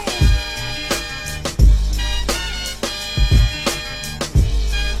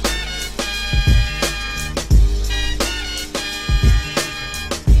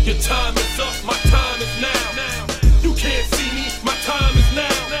 Your time is up, my time is now. You can't see me, my time is now.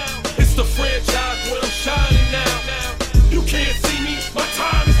 It's the franchise where I'm shining now. You can't see me, my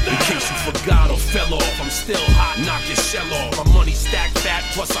time is now. In case you forgot or fell off, I'm still hot, knock your shell off. My money stacked fat,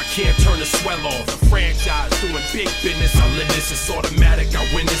 plus I can't turn the swell off. The franchise doing big business, I live this, it's automatic. I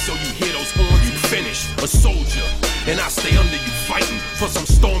win this, so you hear those horns, you finish. A soldier. and I stay under you fighting. Plus I'm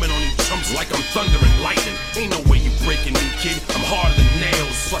storming on you chumps like I'm thunder and lightning. Ain't no way you breaking me, kid. I'm harder than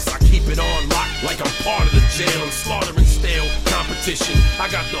nails. Plus I keep it on lock like I'm part of the jail. I'm slaughtering stale competition. I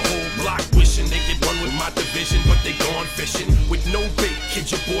got the whole block wishing they could run with my division, but they gone fishing with no bait. Kid,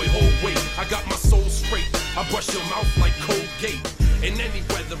 your boy hold weight. I got my soul straight. I brush your mouth like Colgate. In any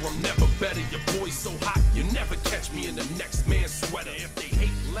weather, I'm never better. Your boy's so hot, you never catch me in the next man's sweater. If they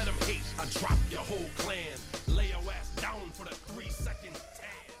hate, let them hate. I drop your whole clan.